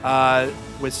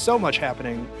 With so much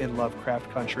happening in Lovecraft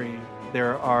Country,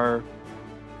 there are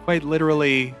quite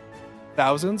literally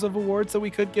thousands of awards that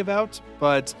we could give out,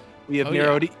 but we have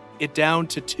narrowed it down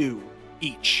to 2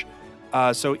 each.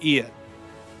 So Ian,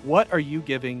 what are you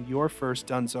giving your first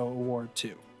Dunzo Award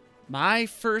to? My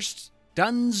first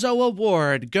Dunzo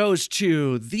Award goes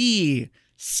to the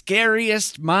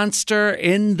scariest monster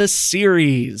in the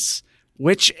series,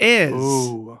 which is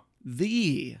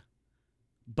the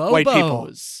Bobos. White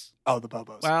people. Oh, the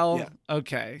Bobos. Well,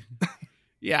 okay.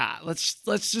 Yeah, let's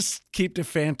just keep to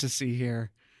fantasy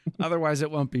here. Otherwise it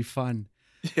won't be fun.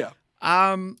 Yeah.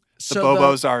 So the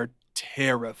Bobos are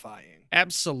terrifying.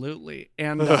 Absolutely.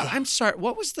 And I'm sorry,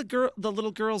 what was the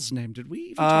little girl's name? Did we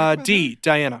even talk about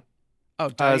Diana. Oh,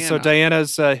 Diana. So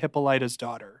Diana's Hippolyta's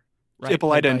daughter. Right,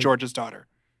 Hippolyta and George's daughter.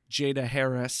 Jada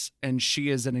Harris, and she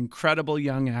is an incredible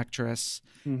young actress.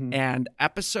 Mm-hmm. And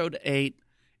episode 8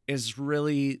 is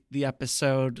really the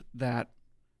episode that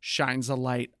shines a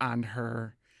light on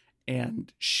her,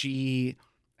 and she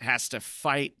has to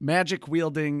fight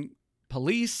magic-wielding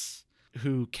police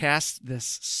who cast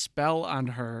this spell on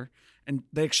her, and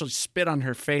they actually spit on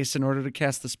her face in order to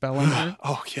cast the spell on her.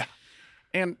 Oh, yeah.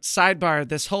 And sidebar,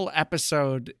 this whole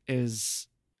episode is...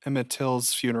 Emmett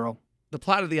Till's funeral. The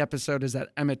plot of the episode is that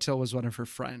Emmett Till was one of her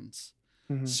friends.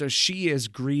 Mm-hmm. So she is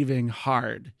grieving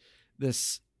hard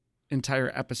this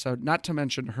entire episode, not to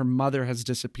mention her mother has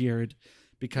disappeared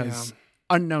because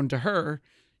unknown to her,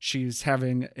 she's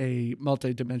having a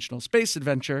multi-dimensional space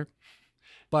adventure,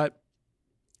 but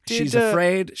she's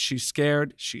afraid, she's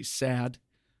scared, she's sad.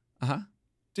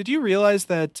 Did you realize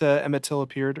that Emmett Till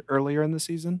appeared earlier in the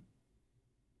season?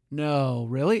 No,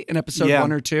 really? In episode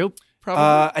 1 or 2?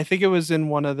 Probably. I think it was in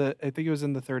the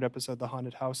 3rd episode, the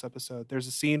haunted house episode. There's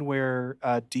a scene where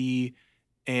Dee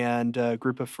and a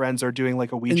group of friends are doing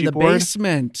like a Ouija board in the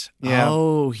basement. Yeah.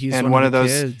 Oh, he's and one of those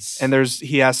kids. And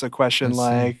he asks a question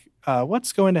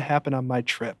what's going to happen on my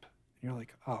trip? And you're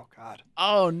like, oh God.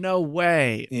 Oh, no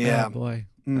way. Yeah. Oh, boy.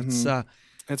 Mm-hmm.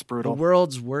 It's brutal. The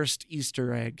world's worst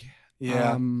Easter egg.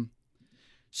 Yeah.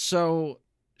 So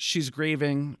she's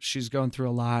grieving. She's going through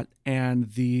a lot.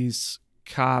 And these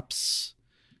cops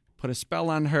put a spell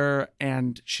on her,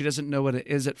 and she doesn't know what it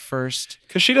is at first.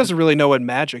 Because she doesn't really know what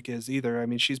magic is either. I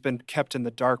mean, she's been kept in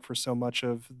the dark for so much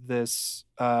of this,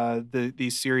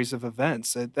 these series of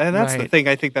events. And that's the thing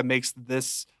I think that makes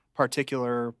this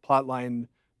particular plotline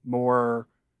more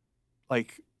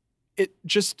like it,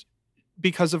 just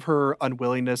because of her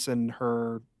unwillingness and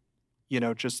her,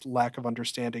 just lack of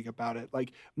understanding about it.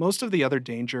 Like most of the other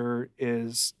danger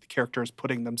is the characters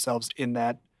putting themselves in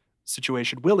that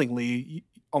situation willingly,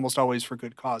 almost always for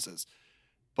good causes.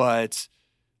 But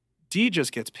Dee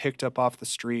just gets picked up off the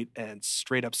street and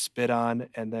straight up spit on,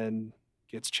 and then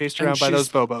gets chased around by those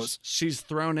Bobos. She's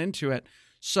thrown into it.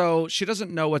 So she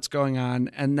doesn't know what's going on,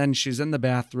 and then she's in the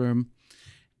bathroom,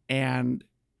 and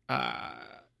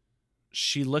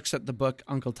she looks at the book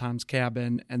Uncle Tom's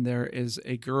Cabin, and there is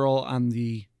a girl on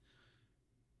the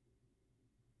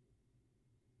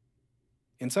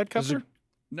inside cover.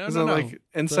 No, Is no, it no. like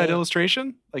inside The-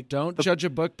 illustration? Like Don't the judge a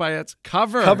book by its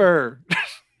cover. cover.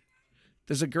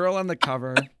 There's a girl on the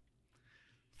cover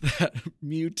that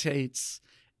mutates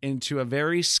into a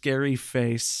very scary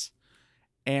face,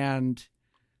 and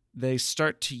they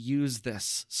start to use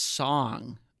this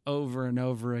song over and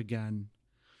over again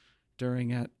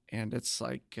during it, and it's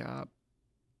like,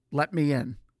 let me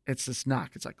in. It's this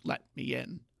knock. It's like, let me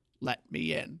in. Let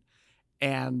me in.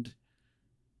 And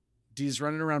Dee's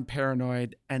running around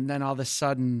paranoid, and then all of a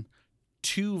sudden,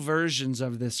 two versions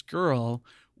of this girl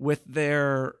with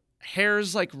their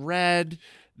hair's like red,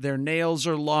 their nails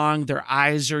are long, their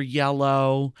eyes are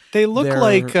yellow. They look They're-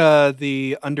 like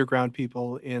the underground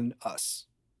people in Us.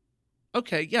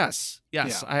 Okay, yes.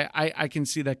 I can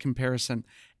see that comparison.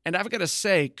 And I've got to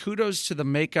say, kudos to the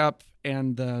makeup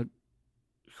and the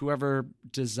whoever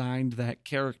designed that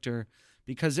character,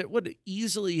 because it would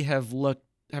easily have looked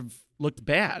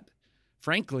bad,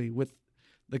 frankly, with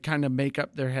the kind of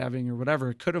makeup they're having or whatever.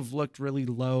 It could have looked really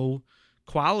low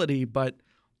quality, but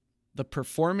the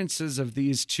performances of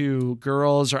these two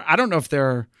girls, or I don't know if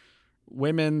they're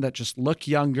women that just look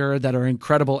younger, that are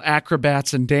incredible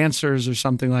acrobats and dancers or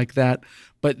something like that,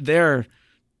 but they're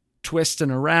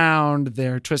twisting around,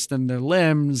 they're twisting their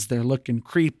limbs, they're looking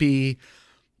creepy,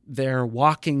 they're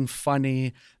walking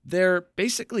funny, they're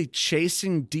basically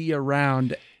chasing Dee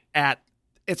around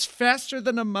it's faster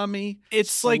than a mummy,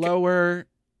 It's like slower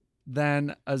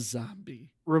than a zombie.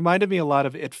 reminded me a lot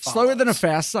of It Follows. Slower than a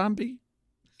fast zombie?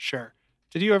 Sure.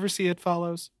 Did you ever see It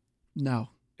Follows? No.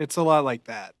 It's a lot like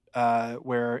that,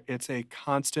 where it's a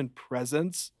constant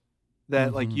presence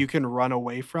that like Mhm. you can run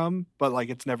away from, but like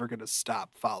it's never going to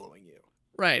stop following you.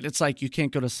 Right. It's like you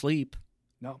can't go to sleep.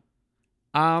 No.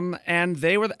 And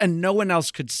no one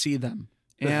else could see them.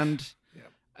 And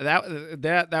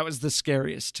that was the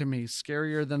scariest to me,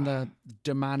 scarier than the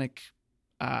demonic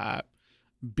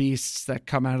beasts that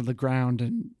come out of the ground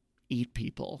and eat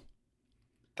people.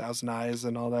 Thousand Eyes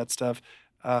and all that stuff.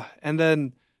 And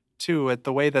then too, at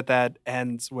the way that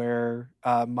ends, where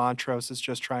Montrose is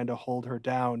just trying to hold her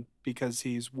down because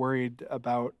he's worried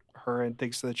about her and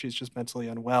thinks that she's just mentally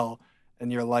unwell.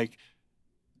 And you're like,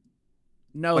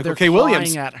 No, Michael they're K. clawing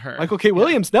Williams. at her. Michael K.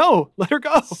 Williams, no, let her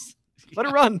go. Let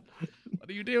her run. What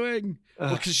are you doing?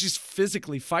 Well, because she's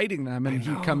physically fighting them, and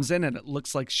he comes in, and it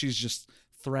looks like she's just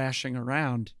thrashing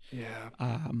around. Yeah.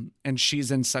 And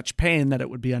she's in such pain that it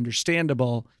would be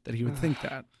understandable that he would think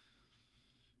that.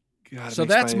 God, it So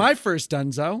makes that's my first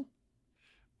Dunzo.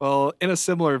 Well, in a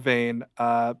similar vein,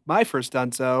 my first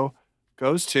Dunzo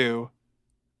goes to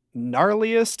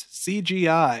gnarliest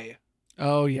CGI.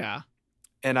 Oh, yeah.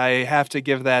 And I have to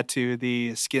give that to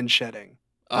the skin shedding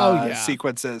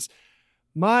sequences.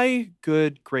 My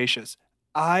good gracious.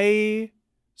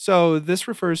 So this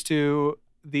refers to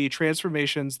the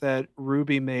transformations that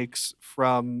Ruby makes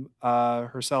from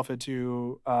herself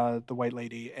into the White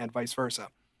Lady and vice versa.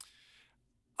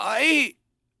 I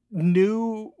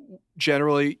knew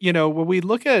generally, when we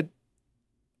look at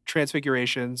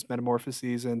transfigurations,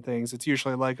 metamorphoses, and things, it's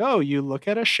usually like, oh, you look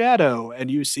at a shadow and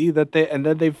you see that and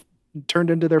then they've turned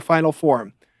into their final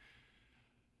form.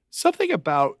 Something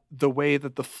about the way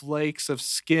that the flakes of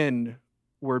skin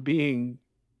were being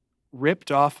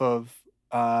ripped off of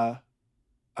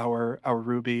our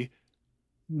Ruby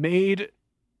made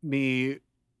me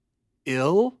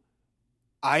ill.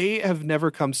 I have never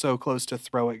come so close to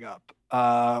throwing up.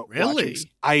 Really?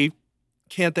 I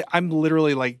can't. I'm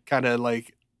literally like kind of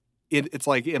like it's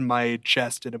like in my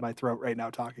chest and in my throat right now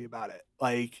talking about it.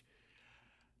 Like,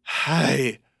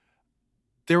 hi.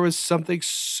 There was something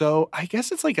so. I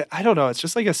guess it's like I don't know. It's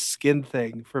just like a skin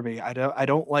thing for me. I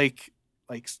don't like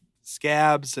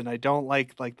scabs, and I don't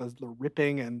like the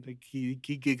ripping and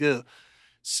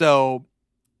so.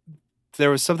 There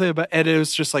was something about, and it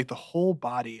was just like the whole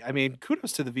body. I mean,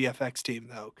 kudos to the VFX team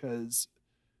though, because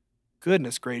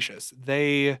goodness gracious,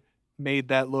 they made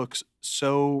that look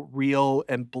so real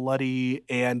and bloody.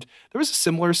 And there was a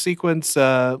similar sequence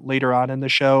later on in the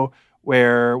show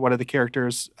where one of the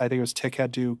characters, I think it was Tick,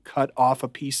 had to cut off a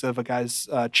piece of a guy's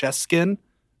chest skin,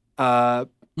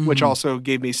 which also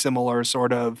gave me similar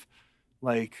sort of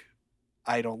like,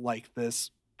 I don't like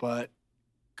this, but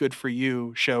good for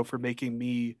you, show, for making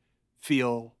me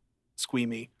feel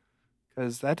squeamy,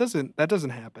 because that doesn't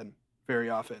happen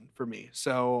very often for me.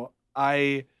 So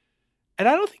I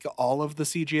don't think all of the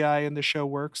CGI in the show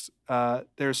works.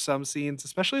 There's some scenes,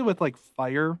 especially with like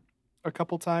fire, a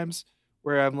couple times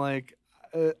where I'm like,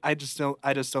 I just don't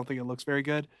think it looks very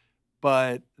good,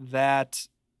 but that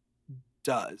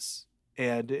does,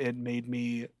 and it made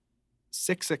me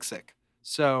sick.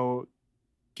 So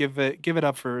give it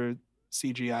up for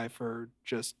CGI for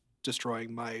just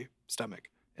destroying my stomach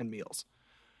and meals.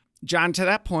 John, to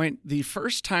that point, the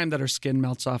first time that her skin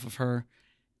melts off of her,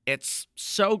 it's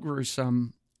so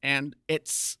gruesome and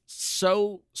it's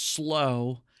so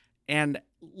slow. And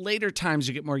later times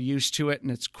you get more used to it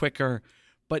and it's quicker,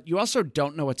 but you also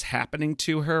don't know what's happening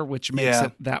to her, which makes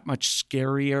it that much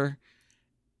scarier.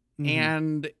 Mm-hmm.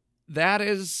 And that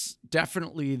is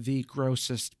definitely the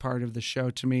grossest part of the show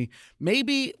to me.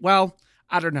 Maybe, well,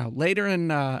 I don't know. Later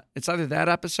in, it's either that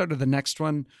episode or the next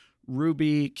one,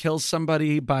 Ruby kills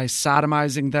somebody by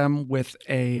sodomizing them with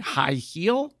a high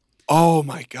heel. Oh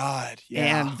my God.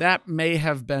 Yeah. And that may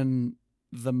have been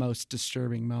the most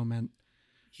disturbing moment.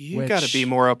 You got to be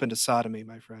more open to sodomy,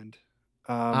 my friend.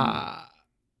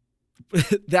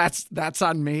 That's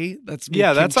on me. That's me.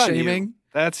 Yeah, that's shaming. On you.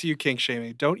 That's you kink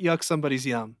shaming. Don't yuck somebody's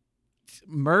yum.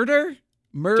 Murder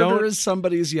is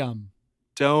somebody's yum.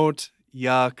 Don't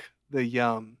yuck the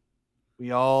yum.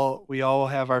 We all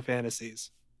have our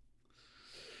fantasies.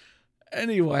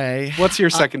 Anyway, what's your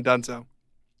second dunzo?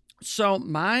 So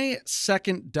my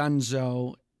second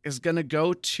dunzo is going to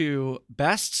go to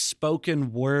best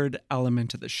spoken word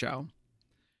element of the show.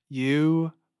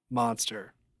 You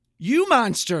monster. You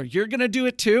monster. You're going to do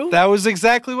it too? That was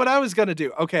exactly what I was going to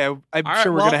do. Okay, I'm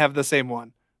sure we're going to have the same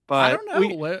one. But I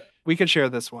don't know. We can share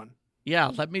this one. Yeah,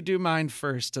 let me do mine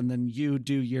first, and then you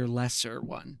do your lesser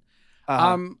one.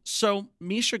 So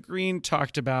Misha Green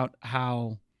talked about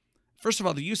how, first of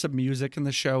all, the use of music in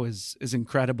the show is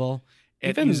incredible.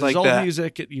 It uses like old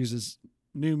music. It uses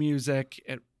new music.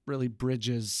 It really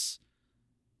bridges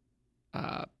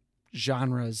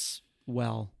genres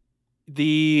well.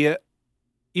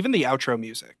 Even the outro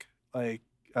music, like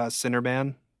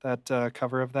Sinnerman, that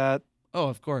cover of that. Oh,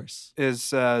 of course. Is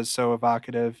so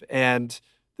evocative. And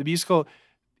the musical,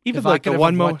 even evocative like the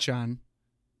one moment, John?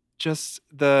 Just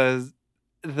the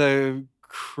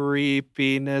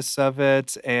creepiness of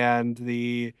it and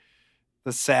the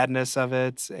sadness of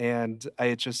it. And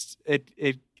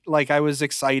it like I was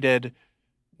excited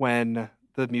when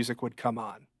the music would come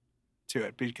on to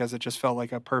it because it just felt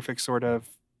like a perfect sort of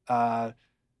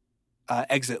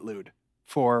exit lude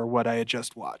for what I had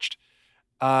just watched.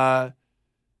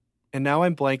 And now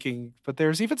I'm blanking, but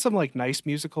there's even some like nice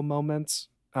musical moments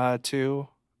too.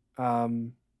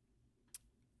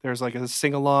 There's like a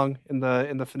sing along in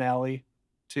the finale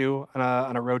too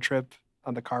on a road trip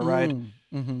on the car ride,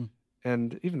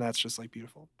 and even that's just like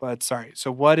beautiful. But sorry,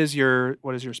 so what is your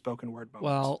spoken word moment?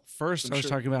 Well, first I was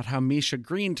talking about how Misha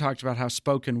Green talked about how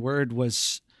spoken word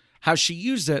was how she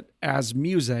used it as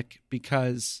music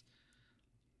because.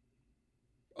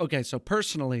 Okay, so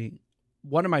personally,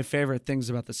 one of my favorite things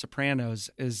about The Sopranos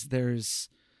is there's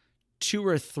 2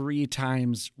 or 3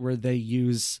 times where they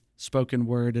use spoken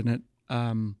word in it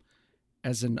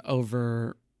as an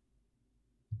audio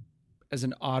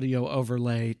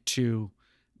overlay to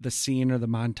the scene or the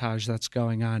montage that's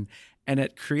going on. And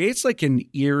it creates like an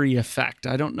eerie effect.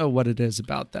 I don't know what it is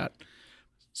about that.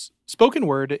 Spoken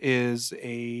word is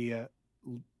a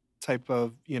type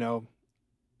of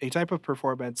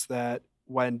performance that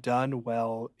when done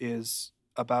well is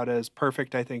about as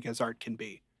perfect, I think, as art can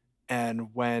be.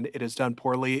 And when it is done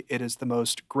poorly, it is the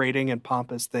most grating and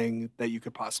pompous thing that you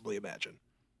could possibly imagine.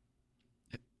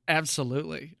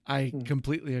 Absolutely. I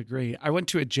completely agree. I went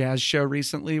to a jazz show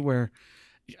recently where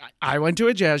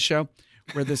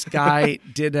this guy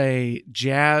did a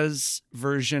jazz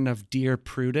version of Dear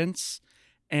Prudence.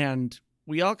 And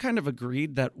we all kind of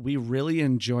agreed that we really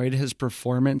enjoyed his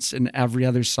performance in every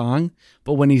other song.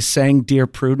 But when he sang Dear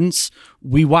Prudence,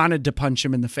 we wanted to punch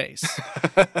him in the face.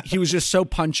 He was just so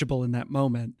punchable in that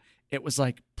moment. It was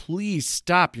like, please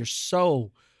stop. You're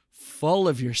so full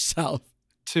of yourself.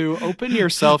 To open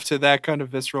yourself to that kind of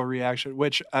visceral reaction,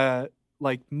 which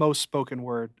like most spoken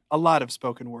word, a lot of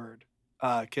spoken word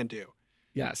can do.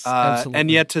 Yes, absolutely.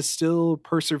 And yet to still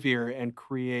persevere and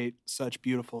create such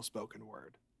beautiful spoken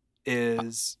word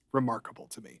is remarkable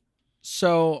to me.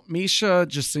 So Misha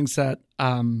just thinks that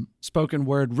spoken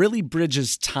word really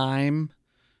bridges time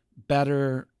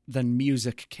better than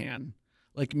music can.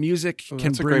 Like music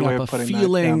can bring up a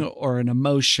feeling or an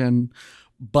emotion,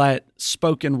 but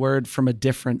spoken word from a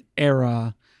different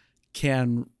era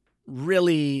can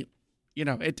really,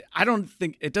 I don't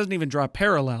think it doesn't even draw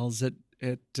parallels.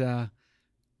 It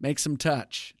makes them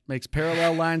touch, makes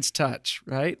parallel lines touch,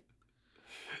 right?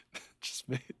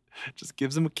 Just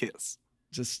gives them a kiss.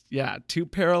 2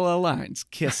 parallel lines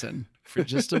kissing for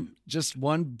just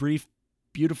one brief,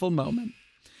 beautiful moment.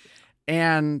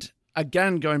 And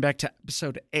again, going back to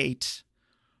episode 8,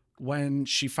 when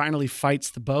she finally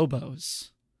fights the Bobos,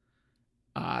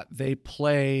 they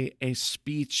play a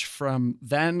speech from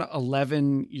then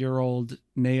 11-year-old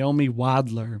Naomi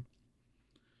Wadler,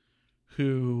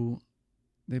 who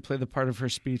they play the part of her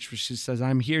speech where she says,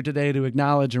 "I'm here today to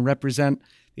acknowledge and represent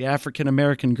the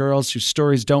African-American girls whose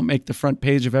stories don't make the front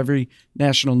page of every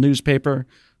national newspaper,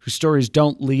 whose stories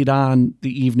don't lead on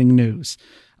the evening news.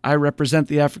 I represent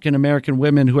the African-American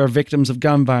women who are victims of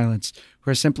gun violence,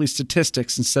 who are simply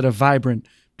statistics instead of vibrant,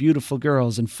 beautiful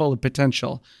girls and full of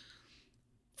potential.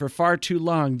 For far too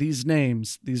long, these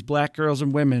names, these black girls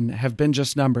and women, have been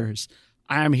just numbers.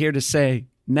 I am here to say,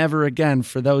 never again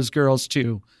for those girls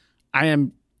too. I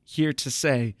am here to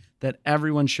say that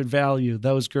everyone should value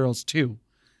those girls too."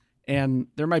 And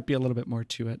there might be a little bit more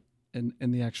to it in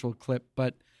the actual clip,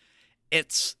 but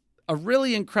it's a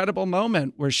really incredible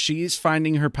moment where she's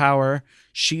finding her power.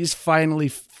 She's finally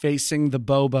facing the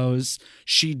Bobos.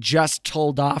 She just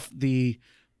told off the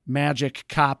magic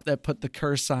cop that put the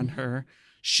curse on her.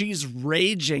 She's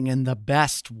raging in the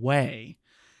best way.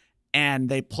 And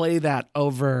they play that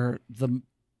over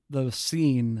the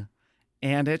scene.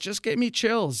 And it just gave me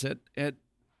chills.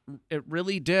 It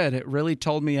really did. It really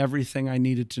told me everything I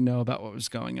needed to know about what was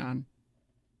going on.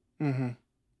 Mm-hmm.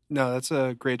 No, that's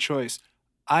a great choice.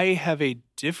 I have a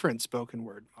different spoken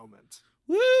word moment.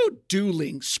 Woo!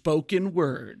 Dueling spoken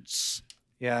words.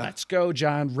 Yeah. Let's go,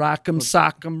 John. Rock'em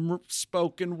sock'em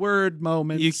spoken word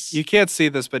moments. You can't see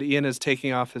this, but Ian is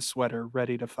taking off his sweater,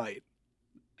 ready to fight.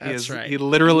 That's right. He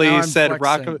literally said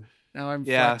flexing. "rock'em." Now I'm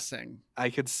Yeah. flexing. I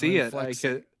could see I'm it.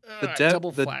 flexing. The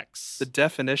Double flex. The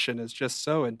definition is just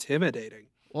so intimidating.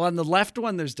 Well, on the left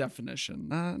one, there's definition.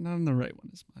 Not on the right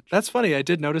one as much. That's funny. I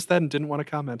did notice that and didn't want to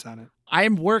comment on it. I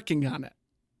am working on it.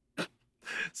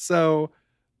 So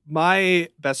my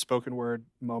best spoken word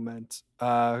moment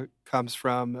comes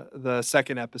from the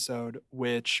second episode,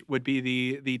 which would be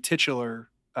the titular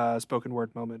spoken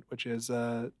word moment, which is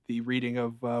the reading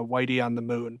of Whitey on the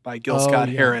Moon by Gil Scott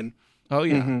Heron. Oh,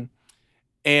 yeah. Mm-hmm.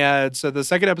 And so the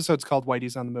second episode's called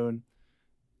Whitey's on the Moon.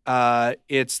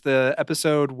 It's the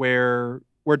episode where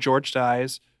George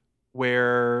dies,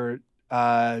 where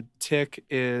Tick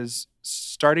is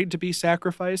starting to be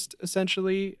sacrificed,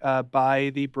 essentially,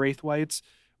 by the Braithwaites,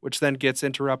 which then gets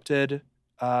interrupted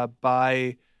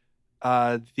by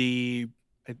an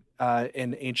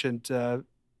ancient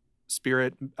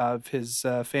spirit of his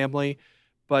family.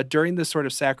 But during this sort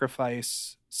of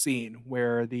sacrifice scene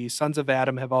where the sons of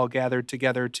Adam have all gathered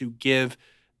together to give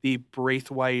the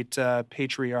Braithwaite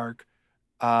patriarch,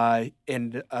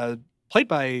 and played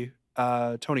by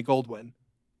Tony Goldwyn,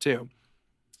 too.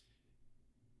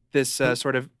 This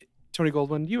sort of Tony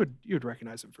Goldwyn, you would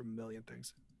recognize him from a million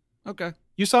things. Okay.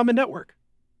 You saw him in Network.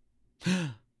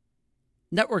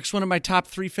 Network's one of my top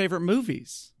 3 favorite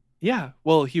movies. Yeah.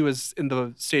 Well, he was in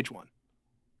the stage one.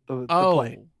 The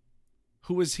play.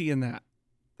 Who was he in that?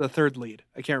 The third lead.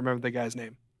 I can't remember the guy's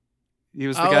name. He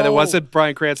was the guy that wasn't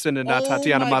Bryan Cranston and not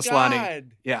Tatiana Maslany.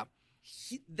 God. Yeah.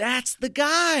 That's the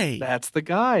guy. That's the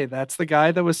guy. That's the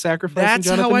guy that was sacrificing That's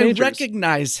Jonathan how I Majors.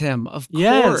 recognize him, of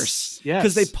Yes, course. yes.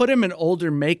 Because they put him in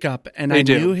older makeup, and They I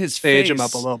do. knew his They face. age him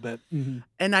up a little bit. Mm-hmm.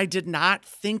 And I did not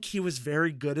think he was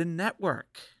very good in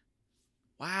Network.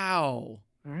 Wow.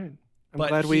 All right. I'm But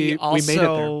glad he we made it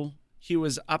there. He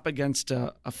was up against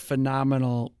a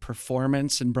phenomenal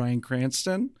performance in Bryan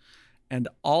Cranston. And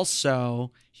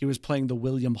also, he was playing the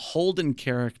William Holden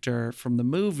character from the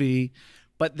movie,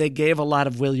 but they gave a lot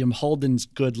of William Holden's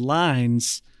good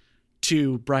lines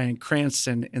to Bryan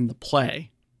Cranston in the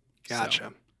play. Gotcha.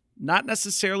 So, not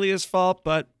necessarily his fault,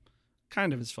 but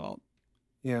kind of his fault.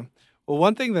 Yeah. Well,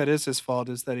 one thing that is his fault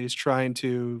is that he's trying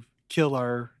to kill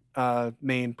our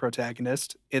main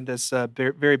protagonist in this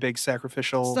very big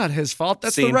sacrificial. It's not his fault.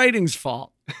 That's scene. the writing's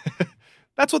fault.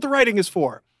 That's what the writing is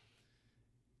for.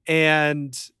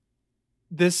 And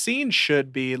this scene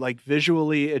should be like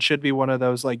visually, it should be one of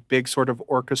those like big sort of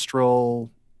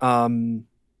orchestral,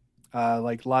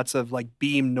 like lots of like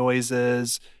beam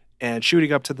noises and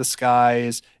shooting up to the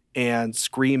skies and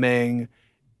screaming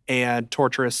and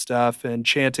torturous stuff and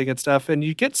chanting and stuff. And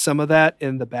you get some of that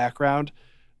in the background,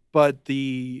 but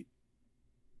the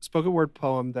spoken word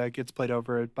poem that gets played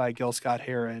over it by Gil Scott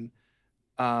Heron,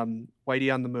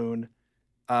 Whitey on the Moon,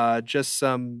 just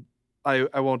some,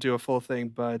 I won't do a full thing,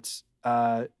 but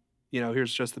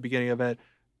here's just the beginning of it.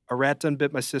 A rat done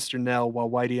bit my sister Nell while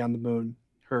Whitey on the moon.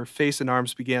 Her face and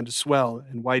arms began to swell,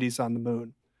 and Whitey's on the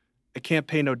moon. I can't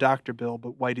pay no doctor bill,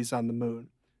 but Whitey's on the moon.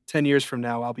 10 years from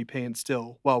now, I'll be paying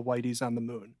still while Whitey's on the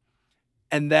moon.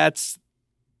 And that's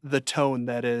the tone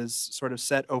that is sort of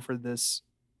set over this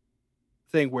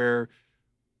thing where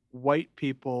white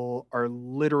people are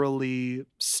literally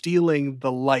stealing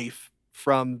the life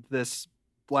from this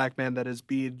black man that is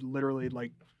being literally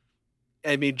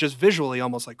just visually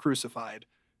almost like crucified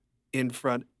in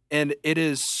front. And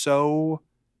it's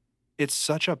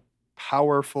such a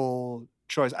powerful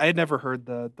choice. I had never heard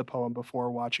the poem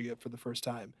before watching it for the first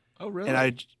time. Oh, really?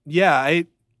 And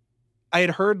I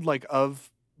had heard like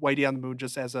of Whitey on the Moon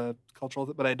just as a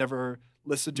cultural, but I'd never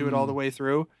listened to it all the way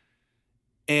through.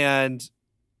 And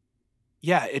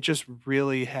yeah, it just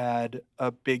really had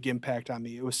a big impact on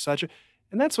me. It was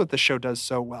and that's what the show does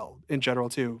so well in general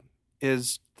too,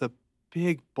 is the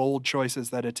big, bold choices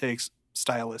that it takes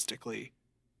stylistically.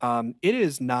 It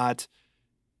is not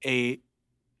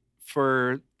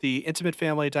for the intimate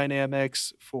family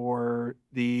dynamics, for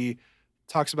the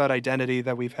talks about identity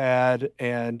that we've had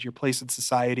and your place in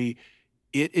society.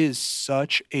 It is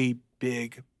such a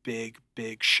big, big,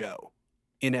 big show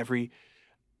in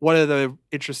one of the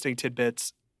interesting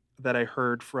tidbits that I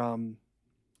heard from,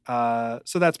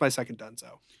 so that's my second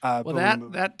Dunzo. Well,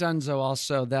 that Dunzo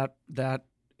also, that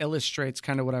illustrates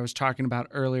kind of what I was talking about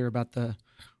earlier about the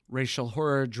racial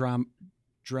horror genre.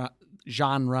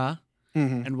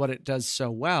 Mm-hmm. And what it does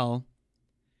so well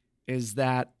is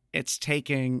that it's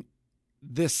taking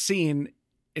this scene,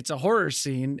 it's a horror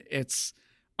scene. It's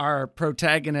our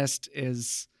protagonist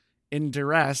is in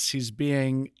duress. He's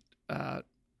being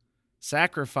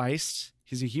sacrificed.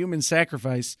 He's a human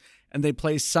sacrifice. And they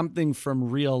place something from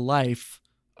real life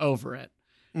over it.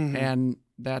 Mm-hmm. And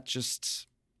that's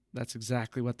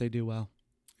exactly what they do well.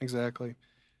 Exactly.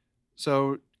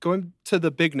 So going to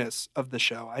the bigness of the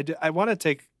show, I want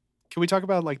to can we talk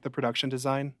about like the production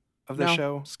design of the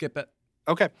show? Skip it.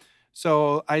 Okay.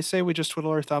 So I say we just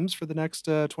twiddle our thumbs for the next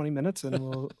 20 minutes and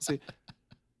we'll see.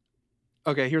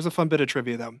 Okay. Here's a fun bit of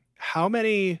trivia though. How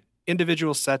many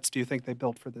individual sets do you think they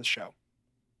built for this show?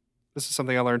 This is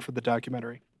something I learned from the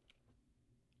documentary.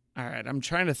 All right. I'm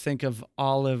trying to think of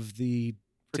all of the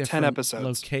For different 10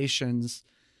 episodes. Locations,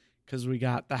 because we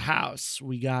got the house,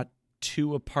 we got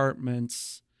 2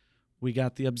 apartments, we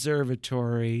got the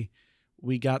observatory,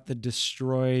 we got the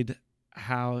destroyed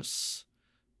house,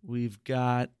 we've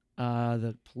got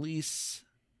the police.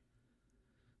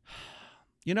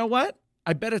 You know what?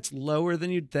 I bet it's lower than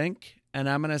you'd think, and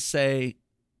I'm going to say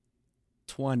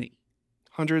 20.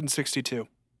 162.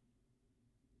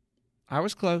 I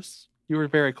was close. You were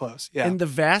very close. Yeah. In the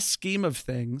vast scheme of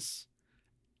things,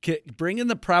 bring in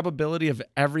the probability of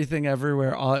everything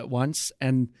everywhere all at once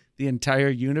and the entire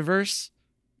universe,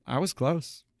 I was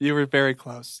close. You were very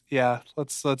close. Yeah.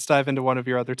 Let's dive into one of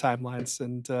your other timelines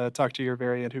and talk to your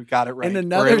variant who got it right. In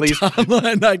another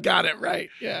timeline, I got it right.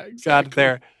 Yeah, exactly. Got it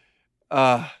there.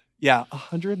 Yeah,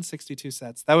 162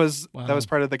 sets. That was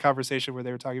part of the conversation where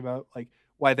they were talking about like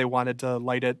why they wanted to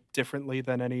light it differently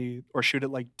than shoot it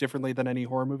like differently than any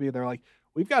horror movie. They're like,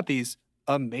 we've got these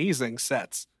amazing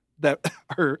sets that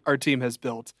our team has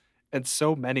built, and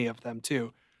so many of them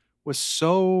too, with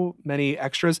so many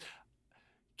extras.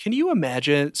 Can you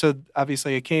imagine? So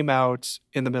obviously it came out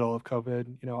in the middle of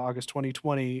COVID, August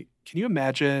 2020. Can you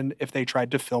imagine if they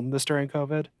tried to film this during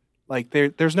COVID? Like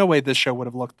there's no way this show would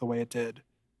have looked the way it did.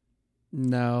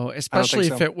 No, especially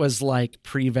if it was like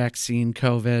pre-vaccine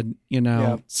COVID,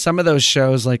 Yeah. Some of those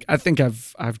shows, like I think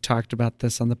I've talked about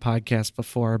this on the podcast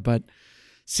before, but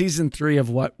season 3 of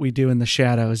What We Do in the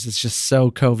Shadows is just so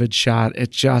COVID shot.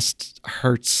 It just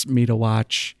hurts me to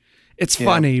watch. It's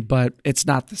funny, but it's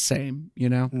not the same,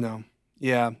 No.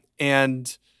 Yeah.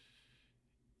 And,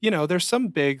 there's some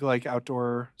big like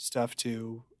outdoor stuff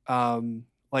too.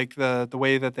 Like the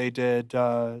way that they did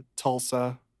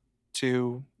Tulsa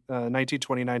too.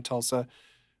 1929 Tulsa.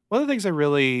 One of the things I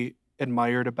really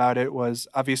admired about it was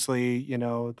obviously,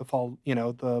 the fall,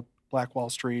 the Black Wall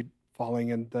Street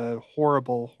falling and the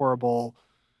horrible, horrible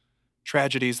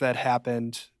tragedies that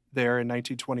happened there in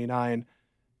 1929.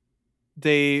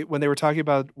 When they were talking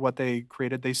about what they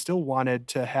created, they still wanted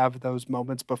to have those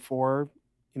moments before,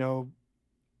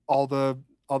 all the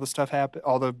stuff happened,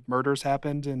 all the murders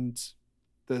happened and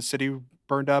the city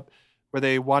burned up, where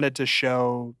they wanted to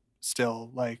show still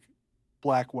like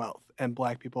Black wealth and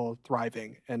Black people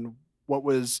thriving and what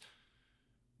the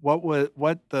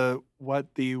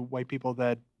white people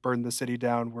that burned the city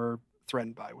down were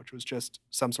threatened by, which was just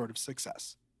some sort of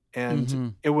success.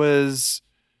 And it was,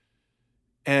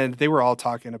 and they were all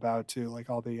talking about too, like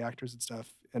all the actors and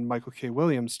stuff. And Michael K.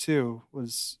 Williams too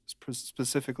was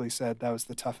specifically said that was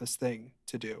the toughest thing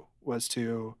to do, was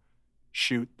to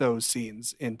shoot those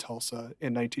scenes in Tulsa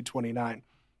in 1929.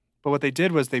 But what they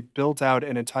did was they built out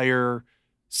an entire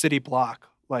city block,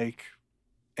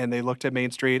 and they looked at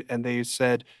Main Street and they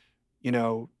said,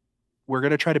 we're going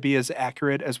to try to be as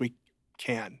accurate as we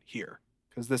can here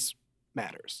because this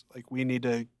matters. Like we need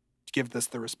to give this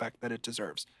the respect that it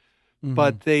deserves. Mhm.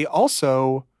 But they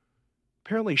also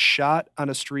apparently shot on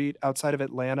a street outside of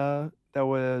Atlanta that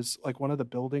was like one of the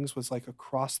buildings was like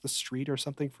across the street or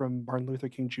something from Martin Luther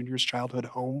King Jr.'s childhood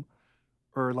home,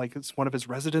 or like it's one of his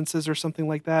residences or something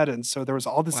like that. And so there was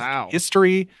all this like, Wow.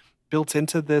 history built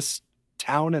into this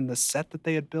town and the set that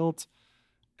they had built.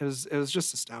 It was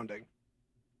just astounding.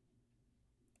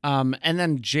 And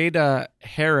then Jada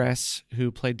Harris,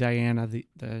 who played Diana,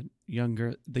 the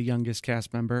youngest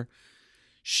cast member,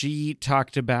 she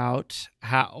talked about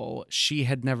how she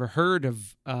had never heard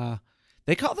of.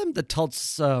 They call them the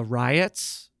Tulsa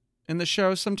riots in the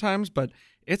show sometimes, but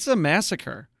it's a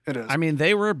massacre. It is. I mean,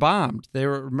 they were bombed. They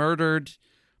were murdered.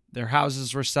 Their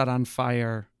houses were set on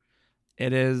fire.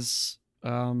 It is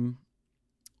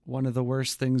one of the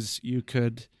worst things you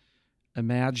could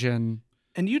imagine.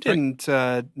 And you didn't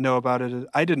know about it.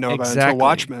 I didn't know about it Exactly. until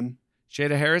Watchmen.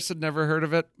 Jada Harris had never heard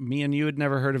of it. Me and you had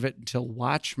never heard of it until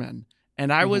Watchmen.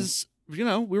 And I was, we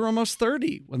were almost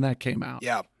 30 when that came out.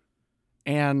 Yeah.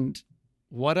 And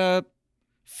what a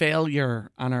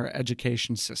failure on our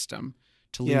education system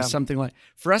to lose something like,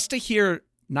 for us to hear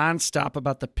nonstop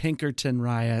about the Pinkerton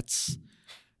riots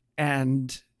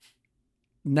and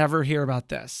never hear about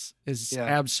this is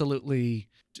absolutely,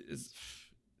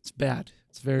 it's bad.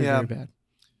 It's very, very bad.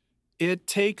 It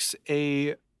takes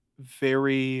a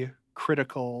very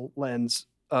critical lens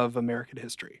of American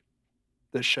history,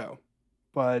 this show.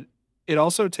 But it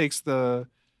also takes the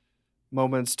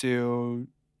moments to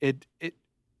it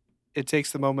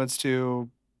takes the moments to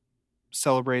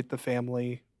celebrate the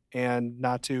family and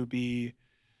not to be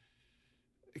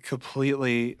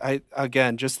completely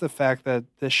just the fact that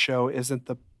this show isn't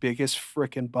the biggest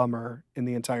frickin' bummer in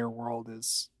the entire world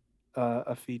is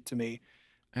a feat to me.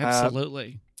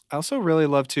 Absolutely. I also really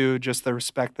love too just the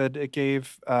respect that it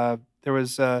gave. There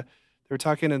was they were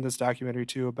talking in this documentary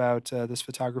too about this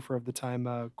photographer of the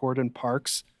time, Gordon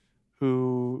Parks,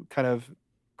 who kind of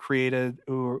created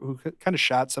who kind of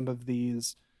shot some of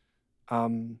these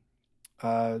sort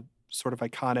of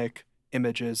iconic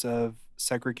images of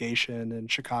segregation in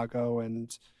Chicago,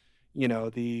 and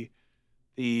the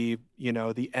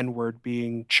N-word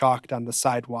being chalked on the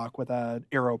sidewalk with an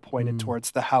arrow pointed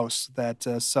towards the house that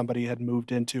somebody had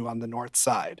moved into on the north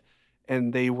side.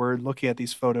 And they were looking at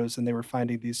these photos and they were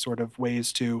finding these sort of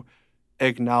ways to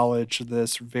acknowledge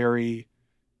this very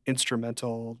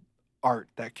instrumental art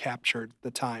that captured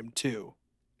the time too,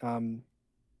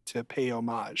 to pay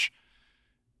homage.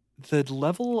 The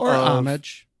level of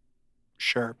homage.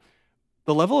 Sure.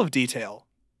 The level of detail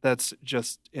that's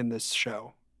just in this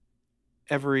show.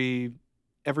 Every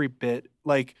bit,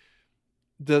 like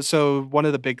so one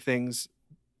of the big things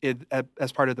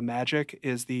as part of the magic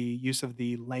is the use of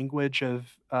the language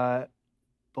of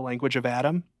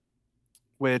Adam,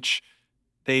 which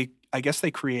I guess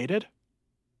they created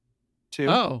too.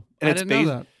 Oh, and I didn't know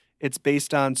that. It's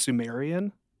based on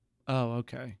Sumerian. Oh,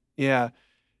 okay. Yeah.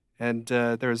 And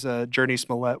there's Journey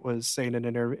Smollett was saying in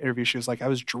an interview, she was like, I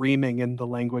was dreaming in the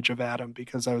language of Adam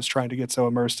because I was trying to get so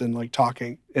immersed in like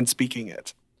talking and speaking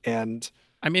it. And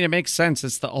I mean, it makes sense.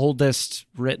 It's the oldest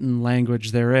written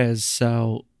language there is.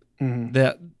 So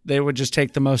that they would just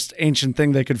take the most ancient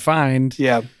thing they could find.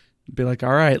 Yeah. Be like, all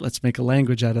right, let's make a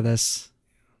language out of this.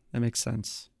 That makes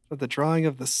sense. But the drawing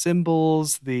of the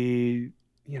symbols,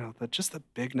 just the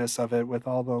bigness of it with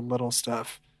all the little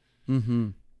stuff. Mm-hmm.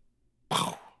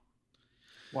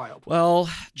 Wild. Well,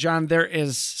 John, there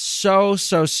is so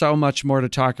much more to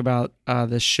talk about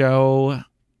this show,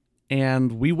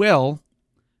 and we will.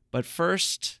 But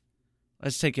first,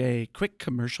 let's take a quick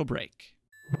commercial break.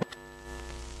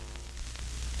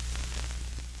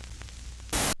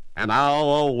 And now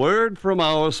a word from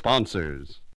our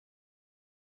sponsors.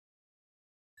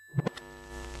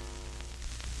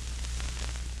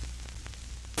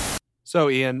 So,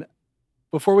 Ian,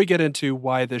 before we get into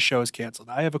why this show is canceled,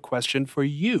 I have a question for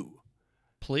you.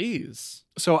 Please.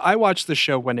 So I watched the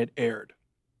show when it aired.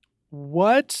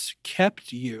 What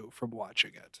kept you from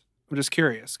watching it? I'm just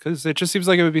curious, because it just seems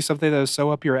like it would be something that was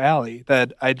so up your alley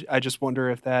that I just wonder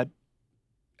if that,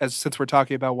 since we're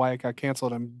talking about why it got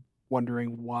canceled, I'm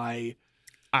wondering why.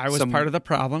 I was part of the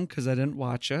problem because I didn't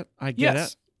watch it. I get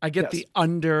it. I get the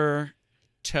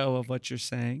undertow of what you're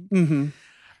saying.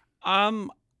 Mm-hmm.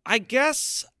 I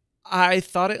guess I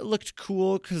thought it looked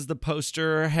cool because the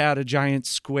poster had a giant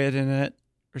squid in it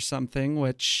or something,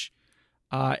 which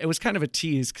it was kind of a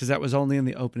tease because that was only in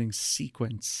the opening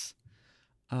sequence.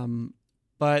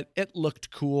 But it looked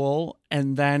cool,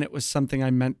 and then it was something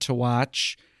I meant to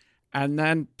watch. And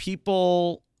then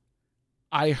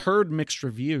I heard mixed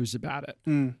reviews about it.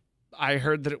 I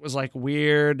heard that it was like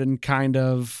weird and kind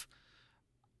of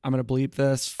I'm going to bleep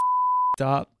this,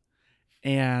 up.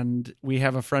 And we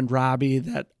have a friend, Robbie,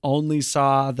 that only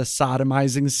saw the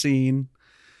sodomizing scene.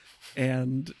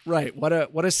 And right, what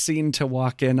a scene to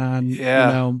walk in on, Yeah.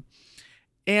 you know.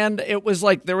 And it was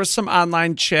like there was some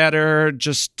online chatter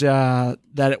just that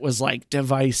it was like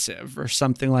divisive or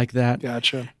something like that.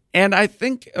 Gotcha. And I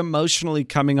think emotionally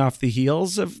coming off the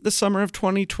heels of the summer of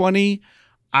 2020,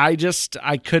 I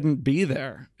couldn't be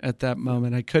there at that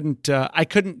moment. I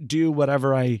couldn't do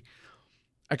whatever I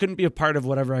couldn't be a part of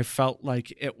whatever I felt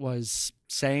like it was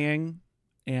saying.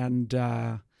 And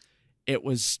it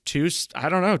was too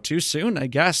soon, I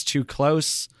guess, too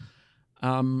close.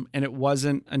 And it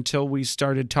wasn't until we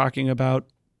started talking about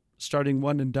starting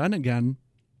One and Done again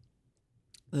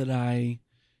that I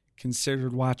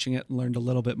considered watching it and learned a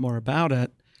little bit more about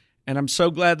it. And I'm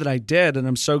so glad that I did. And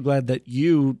I'm so glad that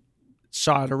you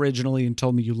saw it originally and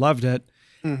told me you loved it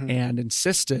and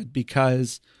insisted,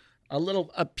 because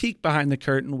a peek behind the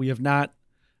curtain, we have not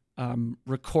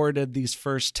recorded these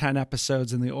first 10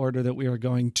 episodes in the order that we are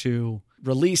going to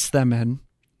release them in.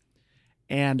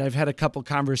 And I've had a couple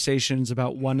conversations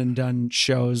about One and Done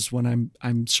shows when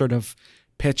I'm sort of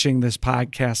pitching this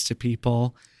podcast to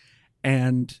people.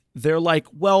 And they're like,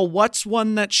 well, what's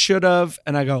one that should have?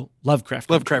 And I go, Lovecraft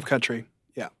Country. Lovecraft Country.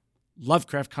 Yeah.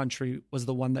 Lovecraft Country was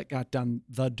the one that got done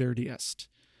the dirtiest.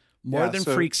 More than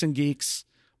Freaks and Geeks,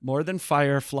 more than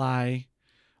Firefly,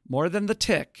 more than The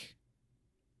Tick.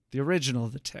 The original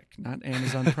The Tick, not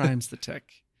Amazon Prime's The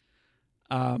Tick.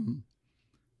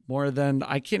 More than,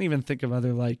 I can't even think of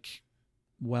other like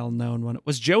well-known one.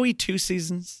 Was Joey 2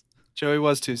 seasons? Joey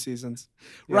was 2 seasons.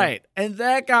 Yeah. Right. And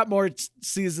that got more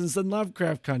seasons than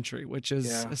Lovecraft Country, which is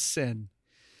a sin.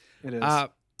 It is. But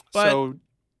so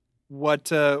what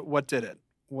did it?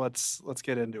 Let's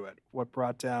get into it. What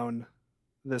brought down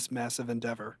this massive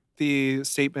endeavor? The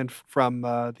statement from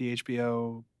the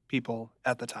HBO people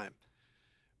at the time.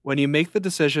 When you make the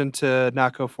decision to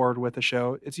not go forward with a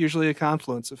show, it's usually a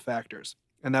confluence of factors.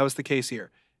 And that was the case here.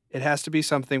 It has to be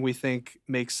something we think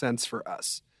makes sense for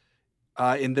us.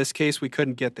 In this case, we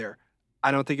couldn't get there. I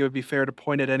don't think it would be fair to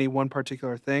point at any one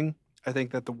particular thing. I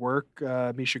think that the work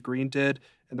Misha Green did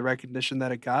and the recognition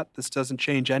that it got, this doesn't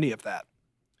change any of that.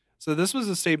 So this was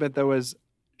a statement that was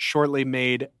shortly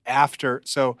made after,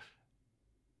 so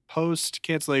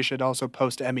post-cancellation, also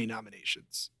post-Emmy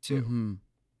nominations, too. Mm-hmm.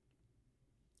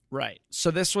 Right.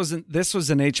 So this was an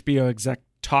HBO exec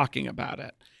talking about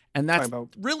it. And that's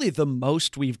really the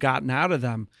most we've gotten out of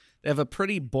them. They have a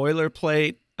pretty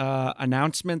boilerplate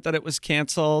announcement that it was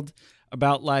canceled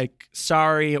about like,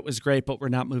 sorry, it was great, but we're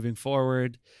not moving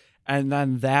forward. And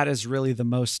then that is really the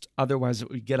most otherwise that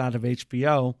we get out of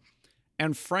HBO.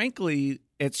 And frankly,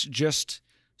 it's just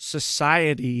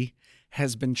society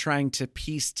has been trying to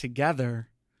piece together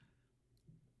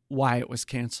why it was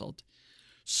canceled.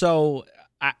 So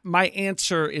my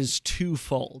answer is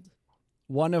twofold.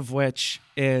 One of which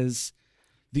is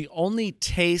the only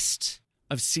taste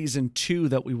of season 2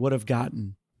 that we would have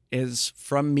gotten is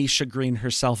from Misha Green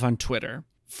herself on Twitter.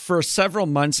 For several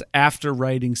months after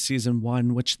writing season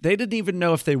 1, which they didn't even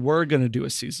know if they were going to do a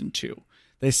season 2.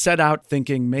 They set out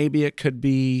thinking maybe it could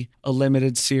be a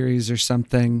limited series or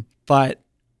something, but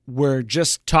we're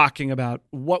just talking about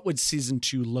what would season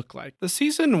 2 look like. The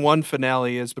season 1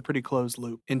 finale is a pretty closed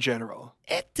loop in general.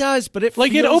 It does, but it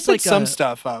like feels it opens like some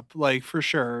stuff up, like for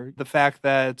sure. The fact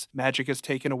that magic is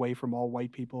taken away from all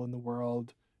white people in the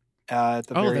world at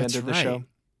the very end of the show.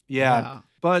 Yeah.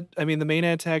 But I mean, the main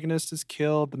antagonist is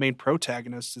killed. The main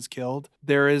protagonist is killed.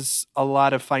 There is a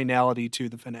lot of finality to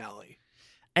the finale.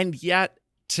 And yet,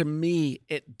 to me,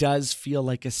 it does feel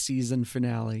like a season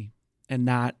finale and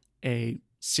not a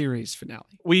series finale.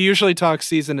 We usually talk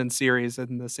season and series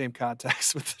in the same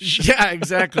context with the show. Yeah,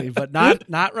 exactly. But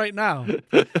not right now.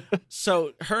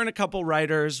 So her and a couple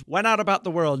writers went out about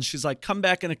the world and she's like, come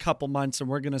back in a couple months and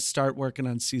we're going to start working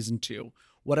on season 2,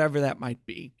 whatever that might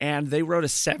be. And they wrote a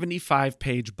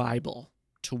 75-page Bible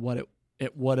to what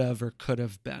it would have or could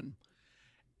have been.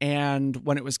 And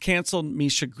when it was canceled,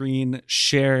 Misha Green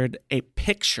shared a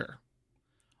picture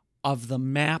of the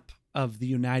map of the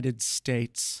United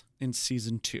States in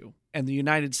season 2. And the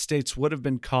United States would have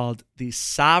been called the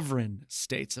Sovereign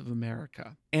States of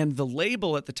America. And the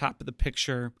label at the top of the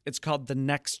picture, it's called The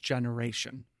Next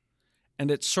Generation. And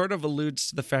it sort of alludes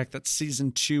to the fact that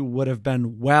season 2 would have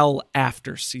been well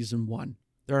after season 1.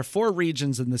 There are 4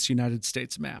 regions in this United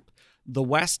States map. The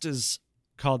West is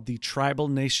called the Tribal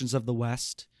Nations of the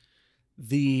West.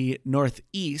 The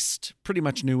Northeast, pretty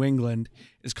much New England,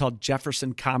 is called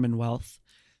Jefferson Commonwealth.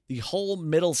 The whole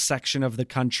middle section of the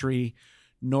country,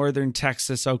 northern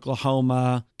Texas,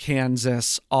 Oklahoma,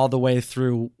 Kansas, all the way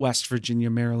through West Virginia,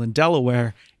 Maryland,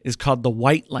 Delaware, is called the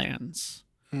White Lands.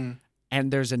 And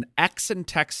there's an X in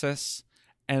Texas,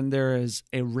 and there is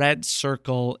a red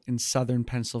circle in southern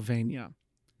Pennsylvania.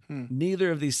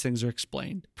 Neither of these things are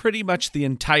explained. Pretty much the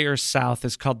entire South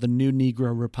is called the New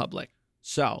Negro Republic.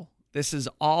 So this is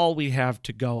all we have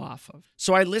to go off of.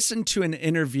 So I listened to an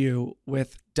interview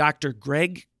with Dr.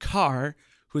 Greg Carr,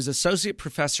 who's Associate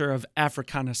Professor of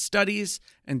Africana Studies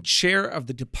and Chair of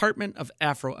the Department of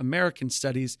Afro-American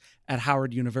Studies at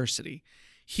Howard University.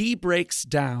 He breaks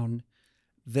down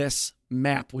this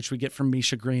map, which we get from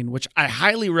Misha Green, which I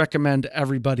highly recommend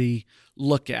everybody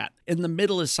look at. In the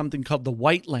middle is something called the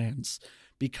White Lands,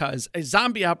 because a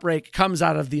zombie outbreak comes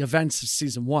out of the events of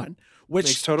season 1, which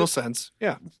makes total sense.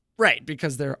 Yeah. Right,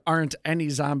 because there aren't any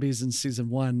zombies in season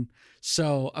 1.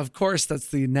 So, of course, that's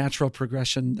the natural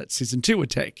progression that season 2 would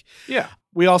take. Yeah.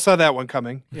 We all saw that one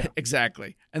coming. Yeah.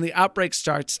 Exactly. And the outbreak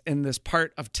starts in this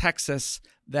part of Texas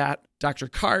that Dr.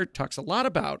 Carr talks a lot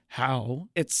about, how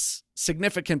it's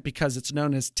significant because it's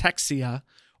known as Texia,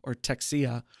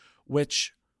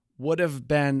 which would have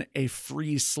been a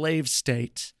free slave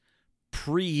state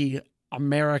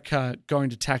pre-America going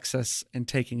to Texas and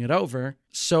taking it over.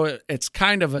 So it's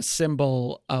kind of a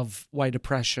symbol of white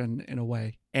oppression in a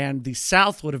way. And the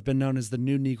South would have been known as the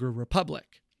New Negro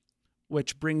Republic,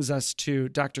 which brings us to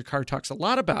Dr. Carr talks a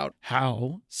lot about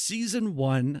how season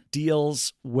 1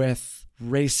 deals with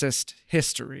racist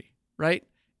history, right?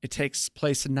 It takes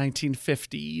place in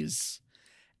 1950s.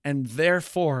 And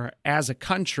therefore, as a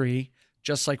country,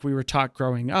 just like we were taught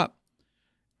growing up,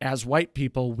 as white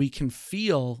people, we can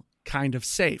feel kind of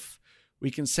safe. We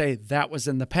can say that was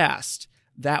in the past.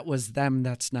 That was them.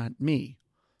 That's not me.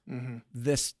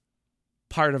 This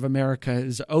part of America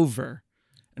is over.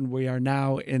 And we are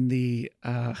now in the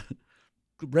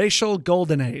racial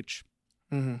golden age.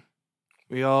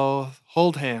 We all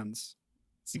hold hands.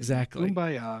 Exactly.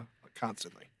 Kumbaya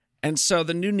constantly. And so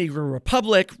the New Negro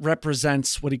Republic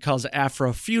represents what he calls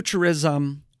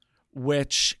Afrofuturism,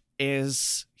 which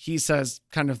is, he says,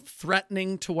 kind of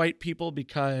threatening to white people,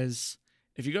 because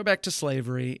if you go back to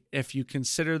slavery, if you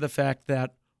consider the fact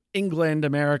that England,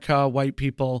 America, white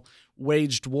people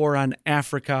waged war on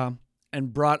Africa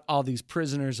and brought all these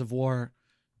prisoners of war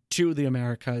to the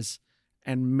Americas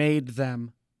and made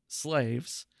them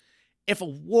slaves. If a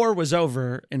war was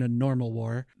over in a normal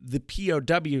war, the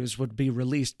POWs would be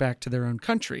released back to their own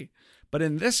country. But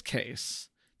in this case,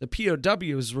 the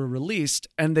POWs were released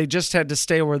and they just had to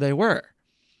stay where they were.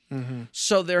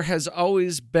 So there has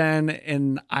always been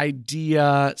an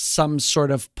idea, some sort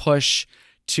of push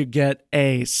to get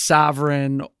a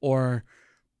sovereign or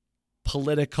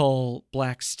political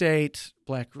black state,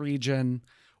 black region,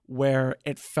 where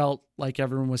it felt like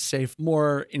everyone was safe,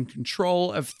 more in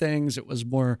control of things. It was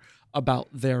more about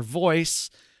their voice,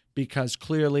 because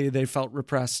clearly they felt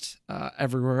repressed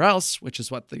everywhere else, which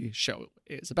is what the show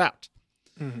is about.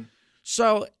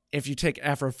 So if you take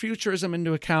Afrofuturism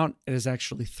into account, it is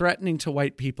actually threatening to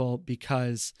white people,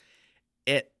 because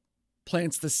it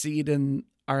plants the seed in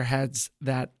our heads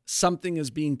that something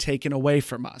is being taken away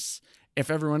from us.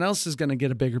 If everyone else is going to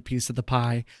get a bigger piece of the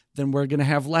pie, then we're going to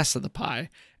have less of the pie.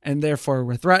 And therefore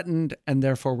we're threatened, and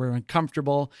therefore we're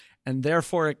uncomfortable, and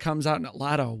therefore it comes out in a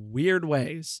lot of weird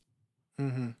ways.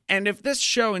 And if this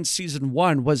show in season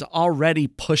 1 was already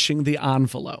pushing the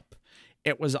envelope,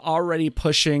 it was already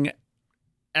pushing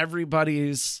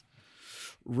everybody's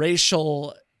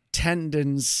racial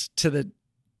tendons to the,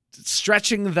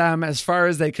 stretching them as far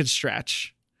as they could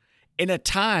stretch, in a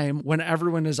time when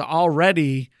everyone is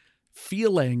already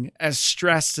feeling as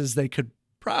stressed as they could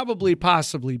probably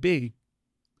possibly be,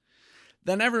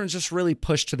 then everyone's just really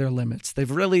pushed to their limits. They've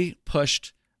really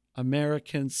pushed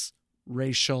Americans'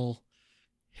 racial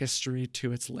history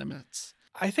to its limits.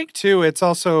 I think too, it's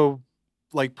also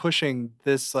like pushing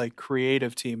this like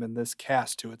creative team and this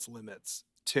cast to its limits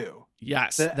too.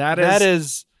 Yes, that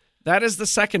is the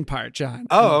second part, John.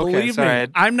 Oh, okay. Believe Sorry.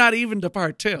 me, I'm not even to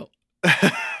part 2.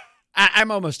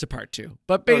 I'm almost to part 2.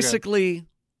 But basically,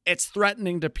 it's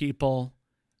threatening to people.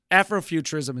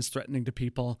 Afrofuturism is threatening to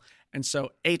people. And so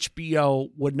HBO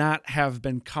would not have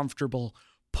been comfortable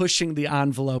pushing the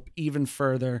envelope even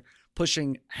further,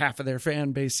 pushing half of their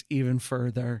fan base even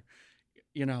further,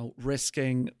 you know,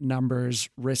 risking numbers,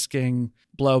 risking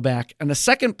blowback. And the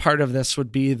second part of this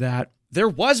would be that there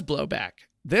was blowback.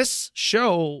 This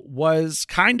show was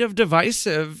kind of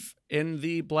divisive in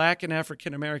the Black and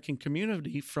African American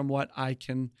community, from what I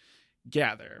can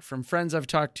gather, from friends I've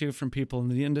talked to, from people in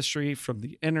the industry, from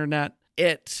the internet.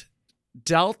 It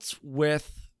dealt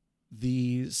with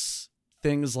these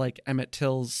things like Emmett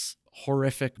Till's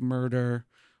horrific murder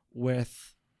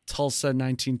with Tulsa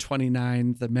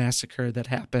 1929, the massacre that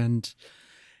happened,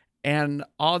 and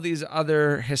all these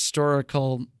other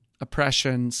historical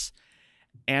oppressions.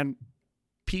 And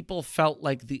people felt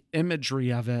like the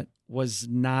imagery of it was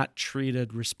not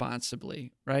treated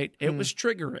responsibly, right? It was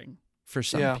triggering for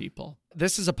some people.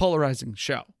 This is a polarizing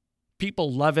show.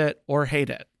 People love it or hate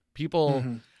it. People,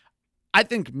 I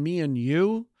think me and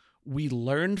you, we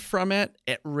learned from it.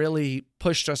 It really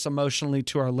pushed us emotionally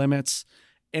to our limits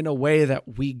in a way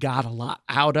that we got a lot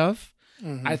out of.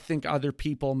 I think other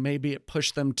people, maybe it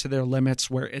pushed them to their limits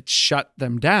where it shut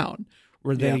them down,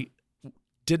 where they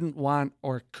didn't want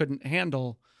or couldn't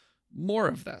handle more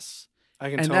of this.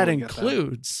 That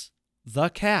includes the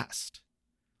cast.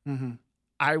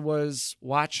 I was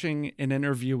watching an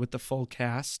interview with the full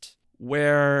cast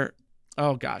where,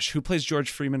 oh gosh, who plays George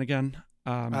Freeman again?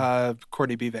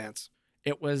 Courtney B. Vance.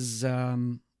 It was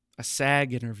a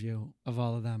SAG interview of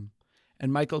all of them.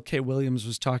 And Michael K. Williams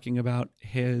was talking about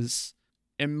his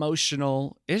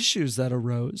emotional issues that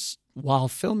arose while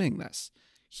filming this.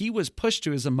 He was pushed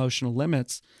to his emotional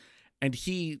limits, and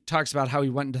he talks about how he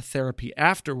went into therapy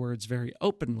afterwards very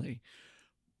openly.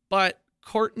 But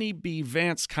Courtney B.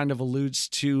 Vance kind of alludes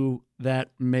to that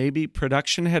maybe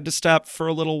production had to stop for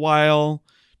a little while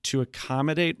to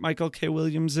accommodate Michael K.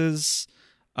 Williams's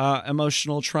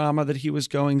emotional trauma that he was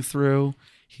going through.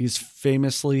 He's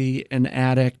famously an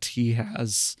addict. He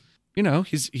has,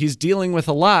 he's dealing with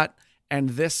a lot,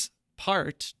 and this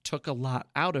part took a lot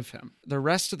out of him. The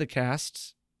rest of the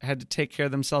cast had to take care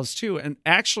of themselves too. And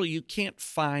actually, you can't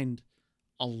find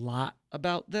a lot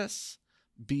about this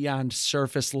beyond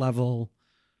surface level,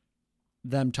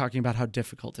 them talking about how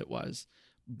difficult it was.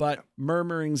 But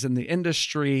murmurings in the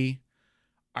industry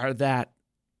are that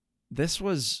this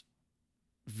was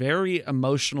very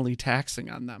emotionally taxing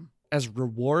on them. As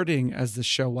rewarding as the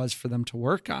show was for them to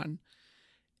work on,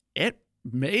 it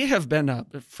may have been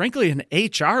frankly, an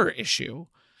HR issue.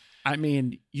 I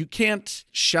mean, you can't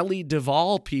Shelley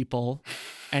Duvall people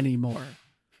anymore,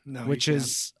 which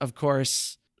is, of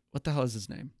course, what the hell is his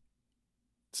name?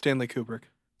 Stanley Kubrick.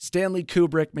 Stanley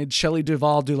Kubrick made Shelley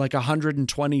Duvall do like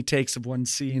 120 takes of one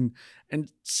scene and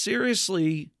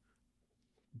seriously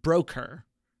broke her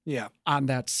on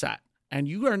that set. And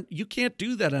you can't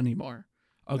do that anymore.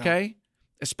 Okay? No.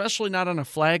 Especially not on a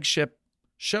flagship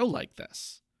show like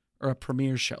this or a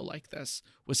premiere show like this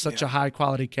with such a high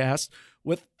quality cast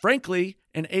with, frankly,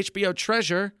 an HBO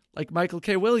treasure like Michael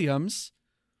K. Williams,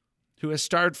 who has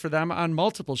starred for them on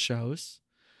multiple shows.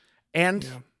 And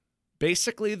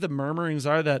basically the murmurings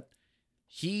are that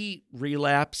he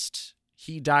relapsed.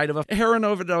 He died of a heroin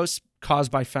overdose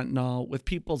caused by fentanyl, with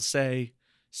people say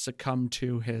succumbed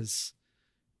to his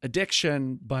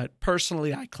addiction, but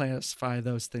personally I classify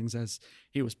those things as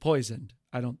he was poisoned.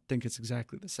 I don't think it's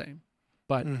exactly the same.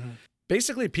 But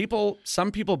basically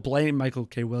some people blame Michael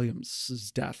K.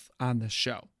 Williams' death on this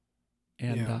show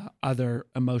and other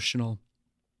emotional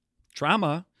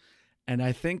trauma. And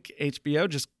I think HBO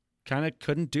just kind of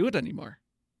couldn't do it anymore.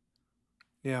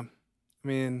 Yeah. I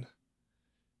mean,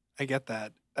 I get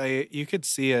that. You could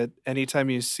see it anytime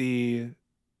you see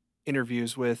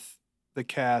interviews with the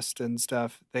cast and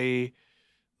stuff. There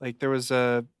was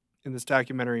in this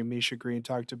documentary, Misha Green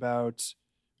talked about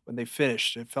when they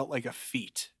finished, it felt like a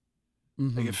feat.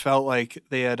 Like it felt like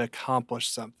they had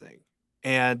accomplished something.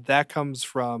 And that comes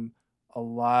from a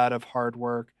lot of hard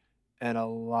work and a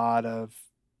lot of,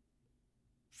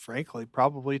 frankly,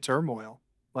 probably turmoil.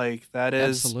 Like that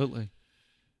is absolutely.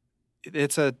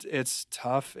 It's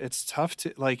tough. It's tough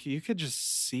to, like, you could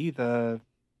just see the,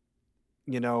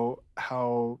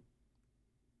 how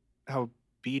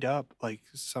beat up, like,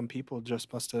 some people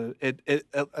just must have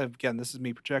again, this is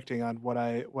me projecting on what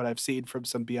I've seen from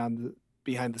some behind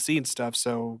the scenes stuff,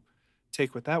 so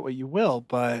take with that what you will.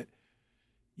 But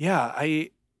yeah,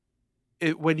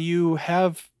 when you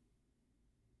have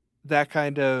that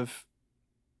kind of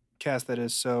cast that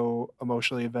is so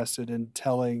emotionally invested in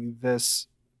telling this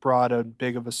broad and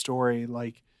big of a story,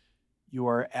 like, you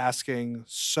are asking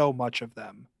so much of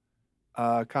them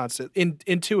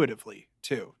intuitively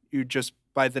too. You just,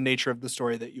 by the nature of the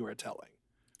story that you are telling.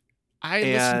 I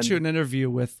listened to an interview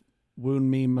with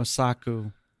Wunmi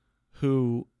Mosaku,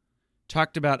 who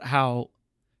talked about how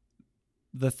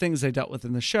the things they dealt with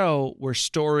in the show were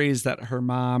stories that her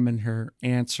mom and her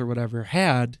aunts or whatever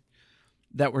had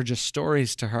that were just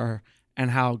stories to her,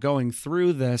 and how going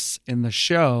through this in the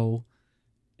show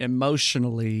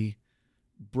emotionally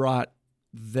brought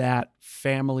that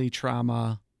family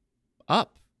trauma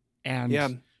up. And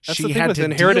that's she the thing had with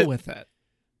to deal with it.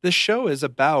 This show is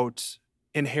about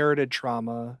inherited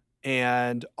trauma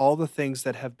and all the things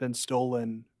that have been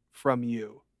stolen from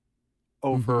you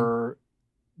over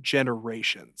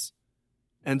generations.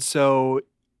 And so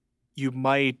you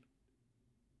might,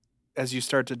 as you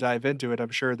start to dive into it, I'm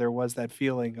sure there was that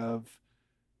feeling of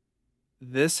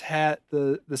this had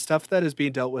the stuff that is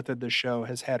being dealt with in the show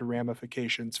has had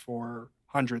ramifications for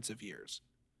hundreds of years,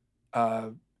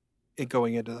 in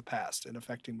going into the past and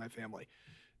affecting my family.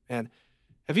 And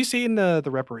have you seen the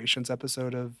reparations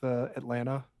episode of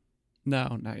Atlanta?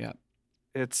 No, not yet.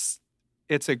 It's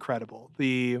incredible.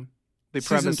 The Season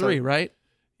premise 3, of, right?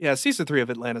 yeah, season 3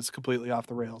 of Atlanta is completely off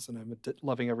the rails, and I'm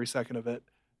loving every second of it.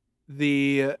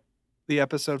 The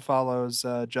episode follows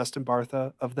Justin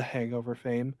Bartha of The Hangover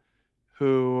fame,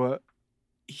 who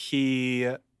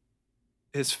he's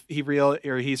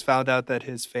found out that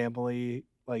his family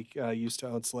used to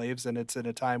own slaves, and it's in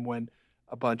a time when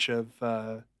a bunch of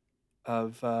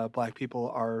black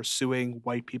people are suing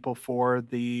white people for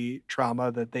the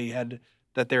trauma that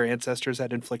their ancestors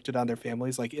had inflicted on their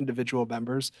families, like individual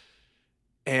members.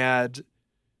 And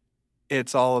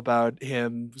it's all about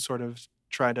him sort of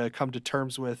trying to come to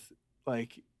terms with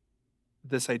like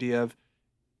this idea of,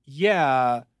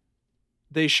 yeah,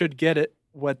 they should get it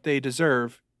what they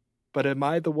deserve, but am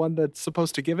I the one that's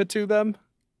supposed to give it to them?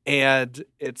 And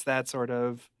it's that sort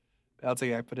of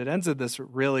balancing act, but it ends in this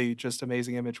really just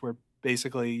amazing image where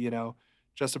basically,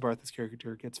 Justin Bartha's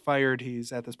character gets fired.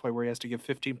 He's at this point where he has to give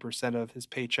 15% of his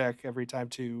paycheck every time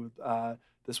to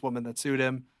this woman that sued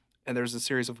him. And there's a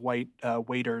series of white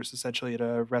waiters essentially at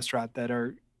a restaurant that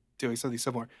are doing something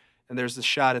similar. And there's this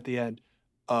shot at the end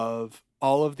of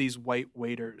all of these white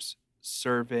waiters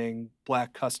serving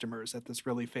black customers at this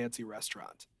really fancy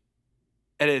restaurant.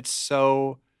 And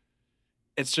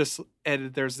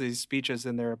and there's these speeches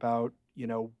in there about,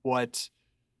 what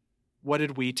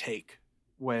did we take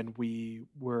when we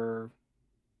were,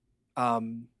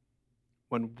 from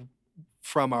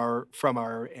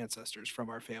our ancestors, from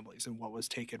our families, and what was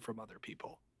taken from other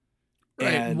people.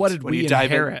 Right. And what did we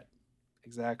inherit?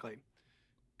 Exactly.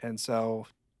 And so,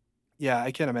 yeah,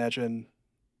 I can't imagine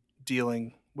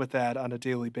dealing with that on a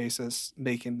daily basis,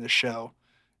 making this show.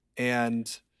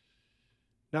 And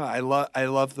no, I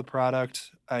love the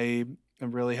product. I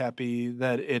am really happy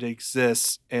that it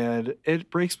exists, and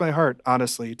it breaks my heart,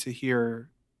 honestly, to hear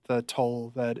the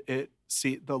toll that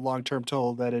the long-term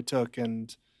toll that it took.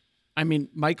 And I mean,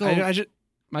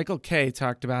 Michael K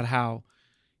talked about how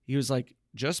he was like,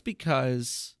 just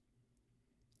because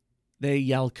they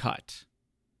yell cut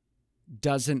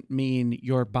doesn't mean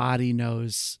your body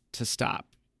knows to stop.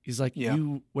 He's like,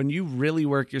 when you really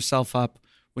work yourself up,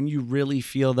 when you really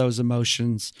feel those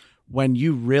emotions, when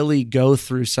you really go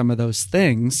through some of those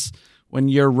things, when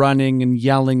you're running and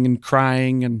yelling and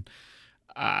crying and,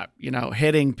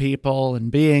 hitting people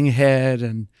and being hit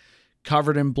and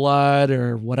covered in blood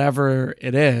or whatever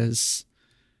it is,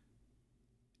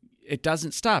 it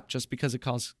doesn't stop just because they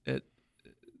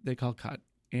call cut.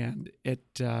 And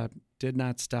it did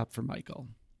not stop for Michael.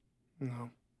 No.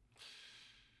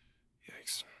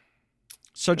 Yikes.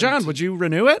 So, John, would you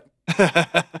renew it?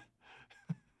 I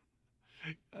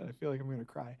feel like I'm going to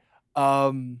cry.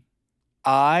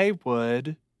 I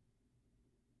would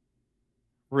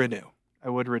renew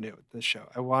this show.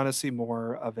 I want to see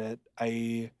more of it.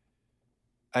 I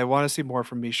want to see more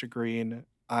from Misha Green.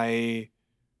 I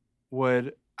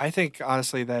think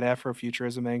honestly that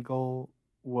Afrofuturism angle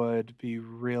would be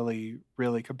really,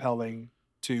 really compelling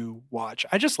to watch.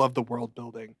 I just love the world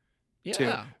building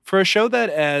too. For a show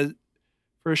that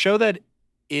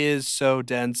is so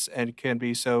dense and can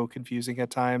be so confusing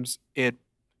at times, it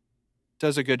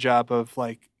does a good job of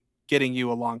like getting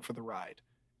you along for the ride.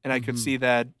 And I could see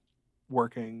that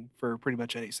working for pretty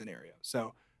much any scenario.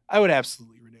 So I would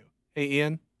absolutely renew. Hey,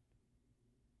 Ian,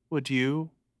 would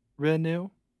you renew?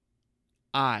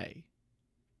 I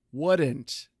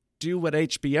wouldn't do what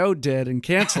HBO did and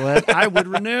cancel it. I would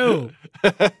renew.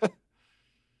 Give me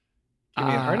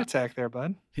a heart attack there,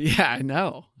 bud. Yeah, I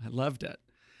know. I loved it.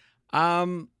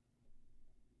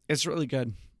 It's really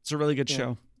good. It's a really good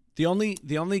show. The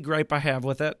only gripe I have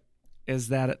with it is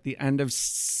that at the end of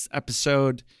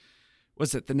episode,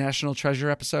 was it the National Treasure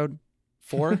episode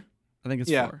 4? I think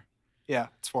it's 4. Yeah,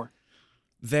 it's 4.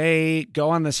 They go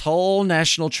on this whole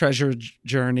National Treasure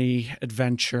journey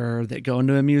adventure. They go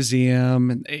into a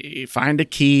museum and they find a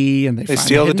key and they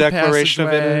steal the Declaration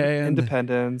of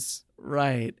Independence.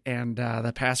 Right. And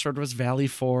the password was Valley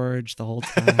Forge the whole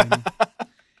time.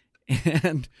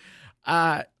 And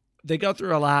they go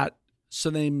through a lot. So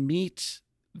they meet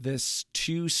this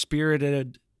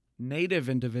two-spirited native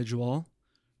individual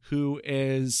who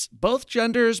is both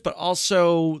genders, but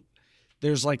also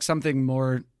there's like something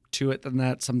more to it than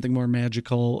that, something more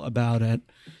magical about it,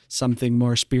 something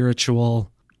more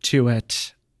spiritual to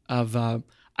it. I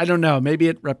don't know,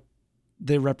 maybe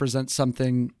they represent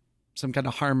something, some kind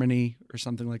of harmony or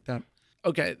something like that.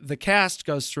 Okay, the cast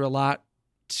goes through a lot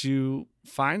to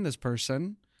find this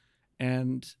person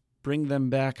and bring them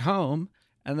back home.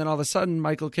 And then all of a sudden,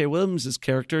 Michael K. Williams'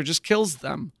 character just kills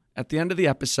them at the end of the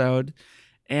episode.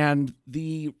 And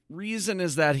the reason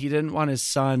is that he didn't want his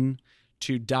son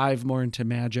to dive more into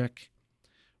magic.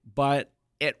 But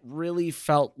it really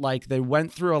felt like they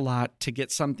went through a lot to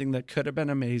get something that could have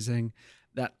been amazing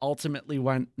that ultimately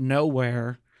went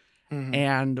nowhere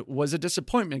and was a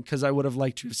disappointment because I would have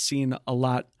liked to have seen a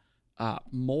lot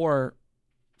more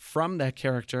from that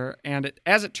character. And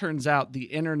as it turns out, the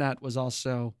internet was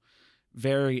also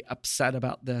very upset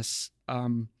about this.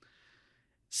 Part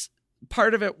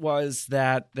of it was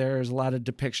that there's a lot of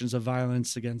depictions of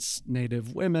violence against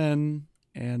Native women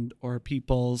and or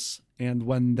peoples, and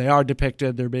when they are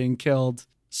depicted, they're being killed.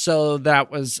 So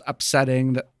that was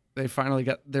upsetting that they finally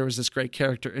there was this great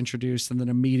character introduced and then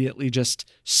immediately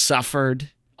just suffered.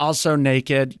 Also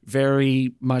naked,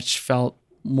 very much felt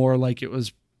more like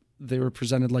they were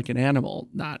presented like an animal,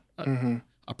 not a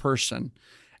person.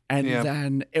 And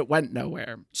then it went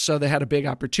nowhere. So they had a big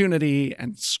opportunity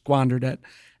and squandered it.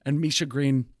 And Misha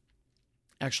Green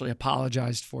actually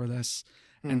apologized for this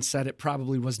and said it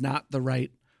probably was not the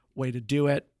right way to do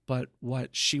it. But what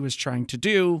she was trying to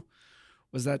do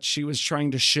was that she was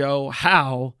trying to show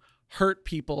how hurt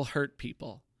people,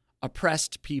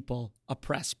 oppressed people,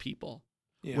 oppress people,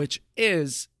 which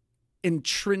is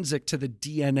intrinsic to the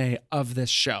DNA of this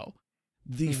show.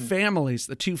 The families,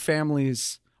 the two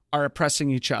families are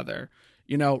oppressing each other.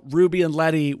 You know, Ruby and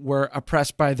Letty were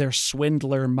oppressed by their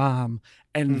swindler mom,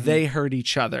 and they hurt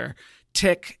each other.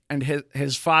 Tick and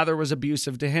his father was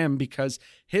abusive to him because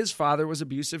his father was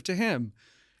abusive to him.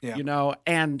 Yeah. You know,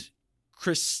 and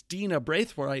Christina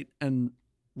Braithwaite and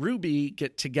Ruby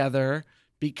get together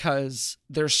because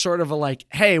they're sort of a like,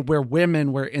 hey, we're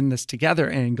women, we're in this together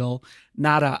angle,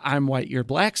 not a I'm white, you're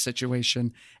black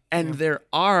situation. And there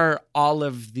are all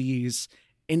of these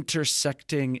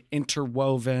intersecting,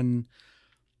 interwoven,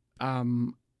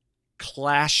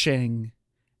 clashing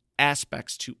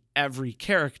aspects to every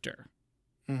character.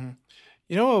 You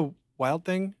know, a wild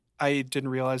thing I didn't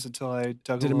realize until I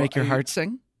dug. Did it make your heart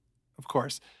sing? Of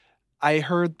course. I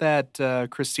heard that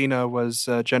Christina was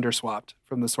gender swapped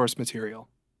from the source material.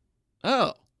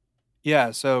 Oh.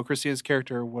 Yeah, so Christina's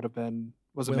character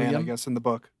was a man, I guess, in the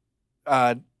book.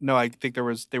 No, I think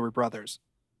they were brothers.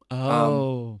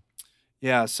 Oh.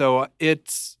 Yeah, so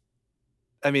that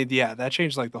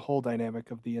changed like the whole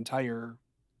dynamic of the entire,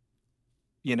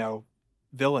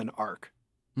 villain arc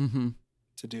to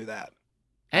do that.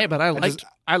 Hey, but I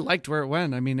liked where it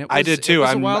went. I mean, I did too. It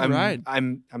was a wild ride.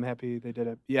 I'm happy they did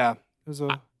it. Yeah, it was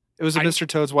a Mr.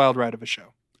 Toad's Wild Ride of a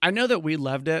show. I know that we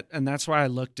loved it, and that's why I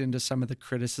looked into some of the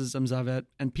criticisms of it.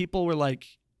 And people were like,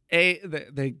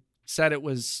 they said it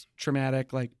was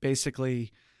traumatic. Like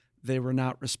basically, they were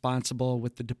not responsible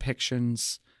with the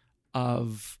depictions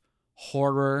of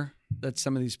horror that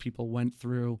some of these people went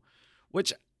through,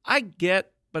 which I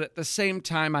get. But at the same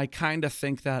time, I kind of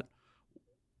think that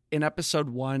in episode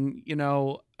 1,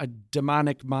 a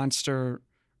demonic monster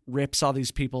rips all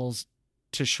these people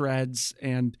to shreds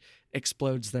and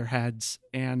explodes their heads.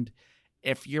 And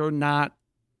if you're not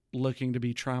looking to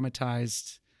be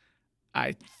traumatized,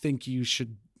 I think you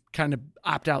should kind of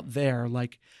opt out there.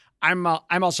 Like I'm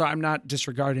not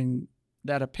disregarding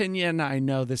that opinion. I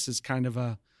know this is kind of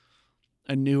a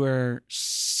newer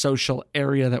social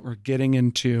area that we're getting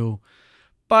into,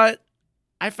 but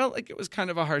I felt like it was kind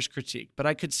of a harsh critique. But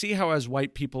I could see how as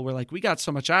white people were like, we got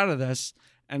so much out of this.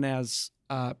 And as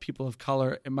people of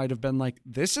color, it might have been like,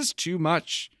 this is too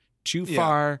much, too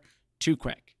far, too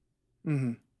quick.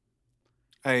 Mm-hmm.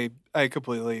 I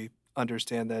completely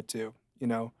understand that too.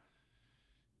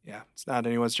 Yeah, it's not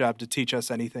anyone's job to teach us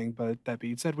anything, but that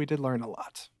being said, we did learn a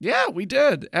lot. Yeah, we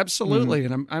did. Absolutely.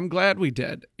 And I'm glad we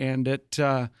did. And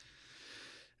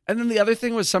and then the other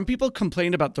thing was some people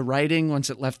complained about the writing once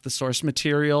it left the source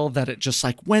material, that it just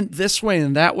like went this way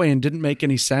and that way and didn't make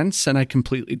any sense. And I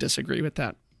completely disagree with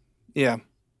that. Yeah.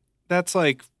 That's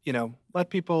like,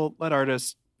 let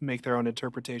artists make their own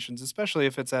interpretations, especially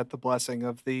if it's at the blessing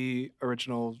of the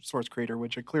original source creator,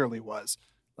 which it clearly was.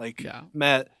 Like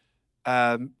Matt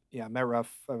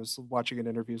Ruff, I was watching in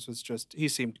interviews, he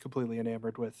seemed completely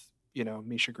enamored with,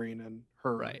 Misha Green and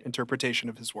her interpretation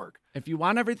of his work. If you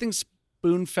want everything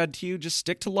spoon-fed to you, just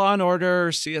stick to Law and Order or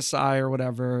CSI or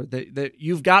whatever.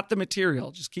 You've got the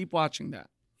material. Just keep watching that.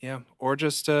 Yeah, or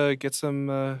just get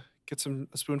a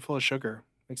spoonful of sugar.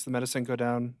 Makes the medicine go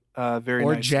down Very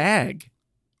or nice. Jag.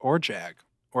 Or Jag.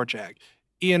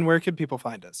 Ian, where can people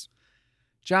find us?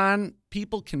 John,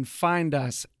 people can find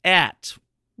us at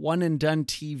One and Done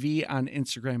TV on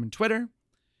Instagram and Twitter.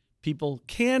 People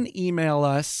can email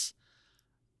us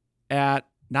at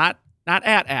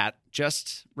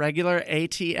just regular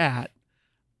at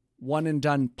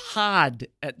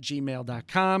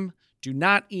oneanddonepod@gmail.com. Do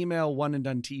not email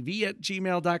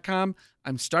oneanddonetv@gmail.com.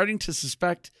 I'm starting to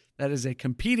suspect that is a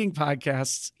competing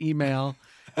podcast's email.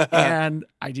 And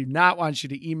I do not want you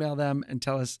to email them and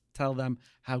tell them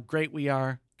how great we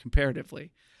are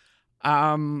comparatively. We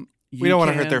don't want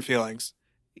to hurt their feelings.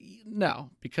 No,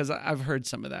 because I've heard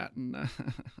some of that. And,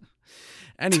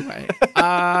 anyway,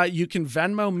 you can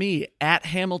Venmo me at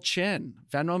Hamilchin.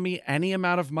 Venmo me any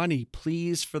amount of money.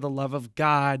 Please, for the love of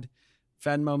God,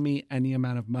 Venmo me any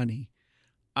amount of money.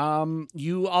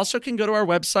 You also can go to our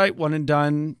website,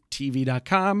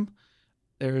 oneanddonetv.com.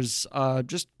 There's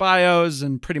just bios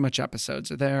and pretty much episodes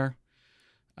are there.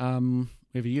 We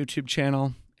have a YouTube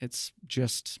channel. It's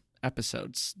just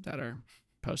episodes that are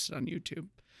posted on YouTube.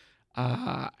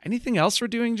 Anything else we're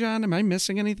doing, John? Am I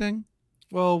missing anything?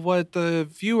 Well, what the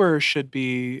viewer should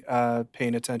be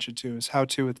paying attention to is How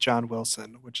To with John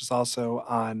Wilson, which is also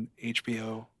on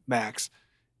HBO Max.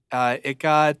 It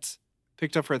got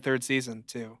picked up for a third season,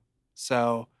 too.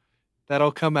 So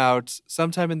that'll come out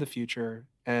sometime in the future,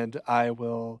 and I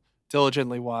will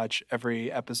diligently watch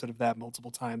every episode of that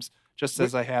multiple times, just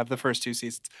as I have the first two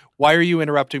seasons. Why are you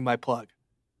interrupting my plug?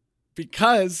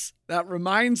 Because that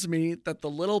reminds me that the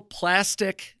little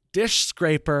plastic dish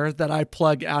scraper that I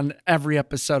plug on every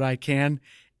episode I can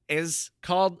is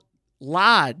called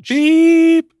Lodge.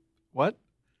 Beep. What?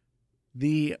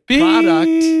 The Beep. product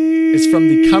is from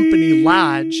the company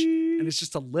Lodge, and it's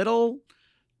just a little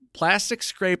plastic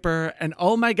scraper. And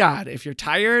oh my God, if you're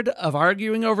tired of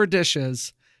arguing over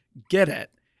dishes, get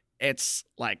it. It's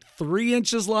like 3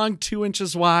 inches long, 2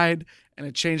 inches wide, and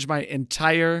it changed my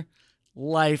entire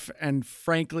life. And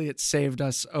frankly, it saved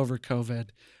us over COVID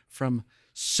from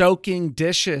soaking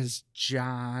dishes,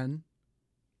 John.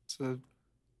 It's an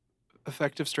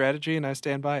effective strategy, and I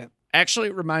stand by it. Actually,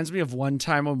 it reminds me of one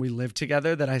time when we lived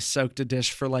together that I soaked a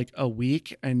dish for like a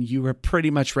week, and you were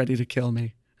pretty much ready to kill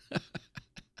me.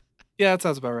 Yeah, that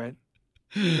sounds about right.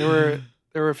 There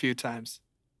were a few times.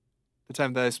 The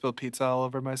time that I spilled pizza all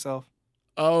over myself.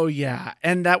 Oh, yeah.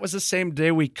 And that was the same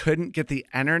day we couldn't get the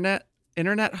internet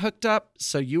hooked up.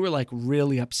 So you were like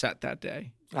really upset that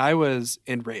day. I was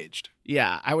enraged.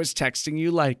 Yeah. I was texting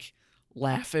you like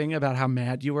laughing about how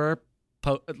mad you were,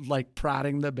 like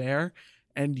prodding the bear.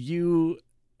 And you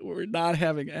were not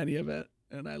having any of it.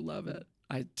 And I love it.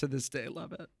 I, to this day,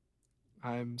 love it.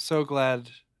 I'm so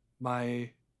glad my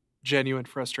genuine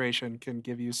frustration can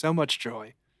give you so much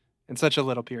joy in such a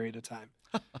little period of time.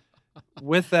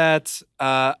 With that,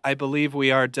 I believe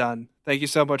we are done. Thank you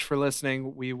so much for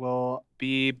listening. We will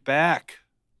be back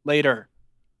later.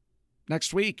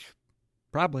 Next week,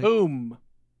 probably. Boom.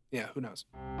 Yeah, who knows?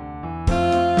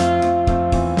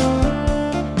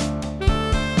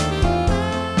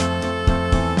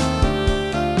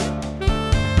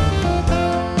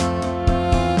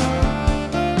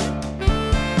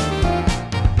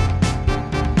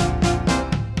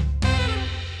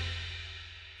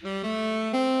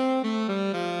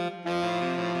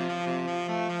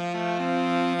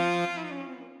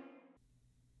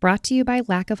 Brought to you by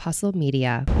Lack of Hustle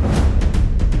Media.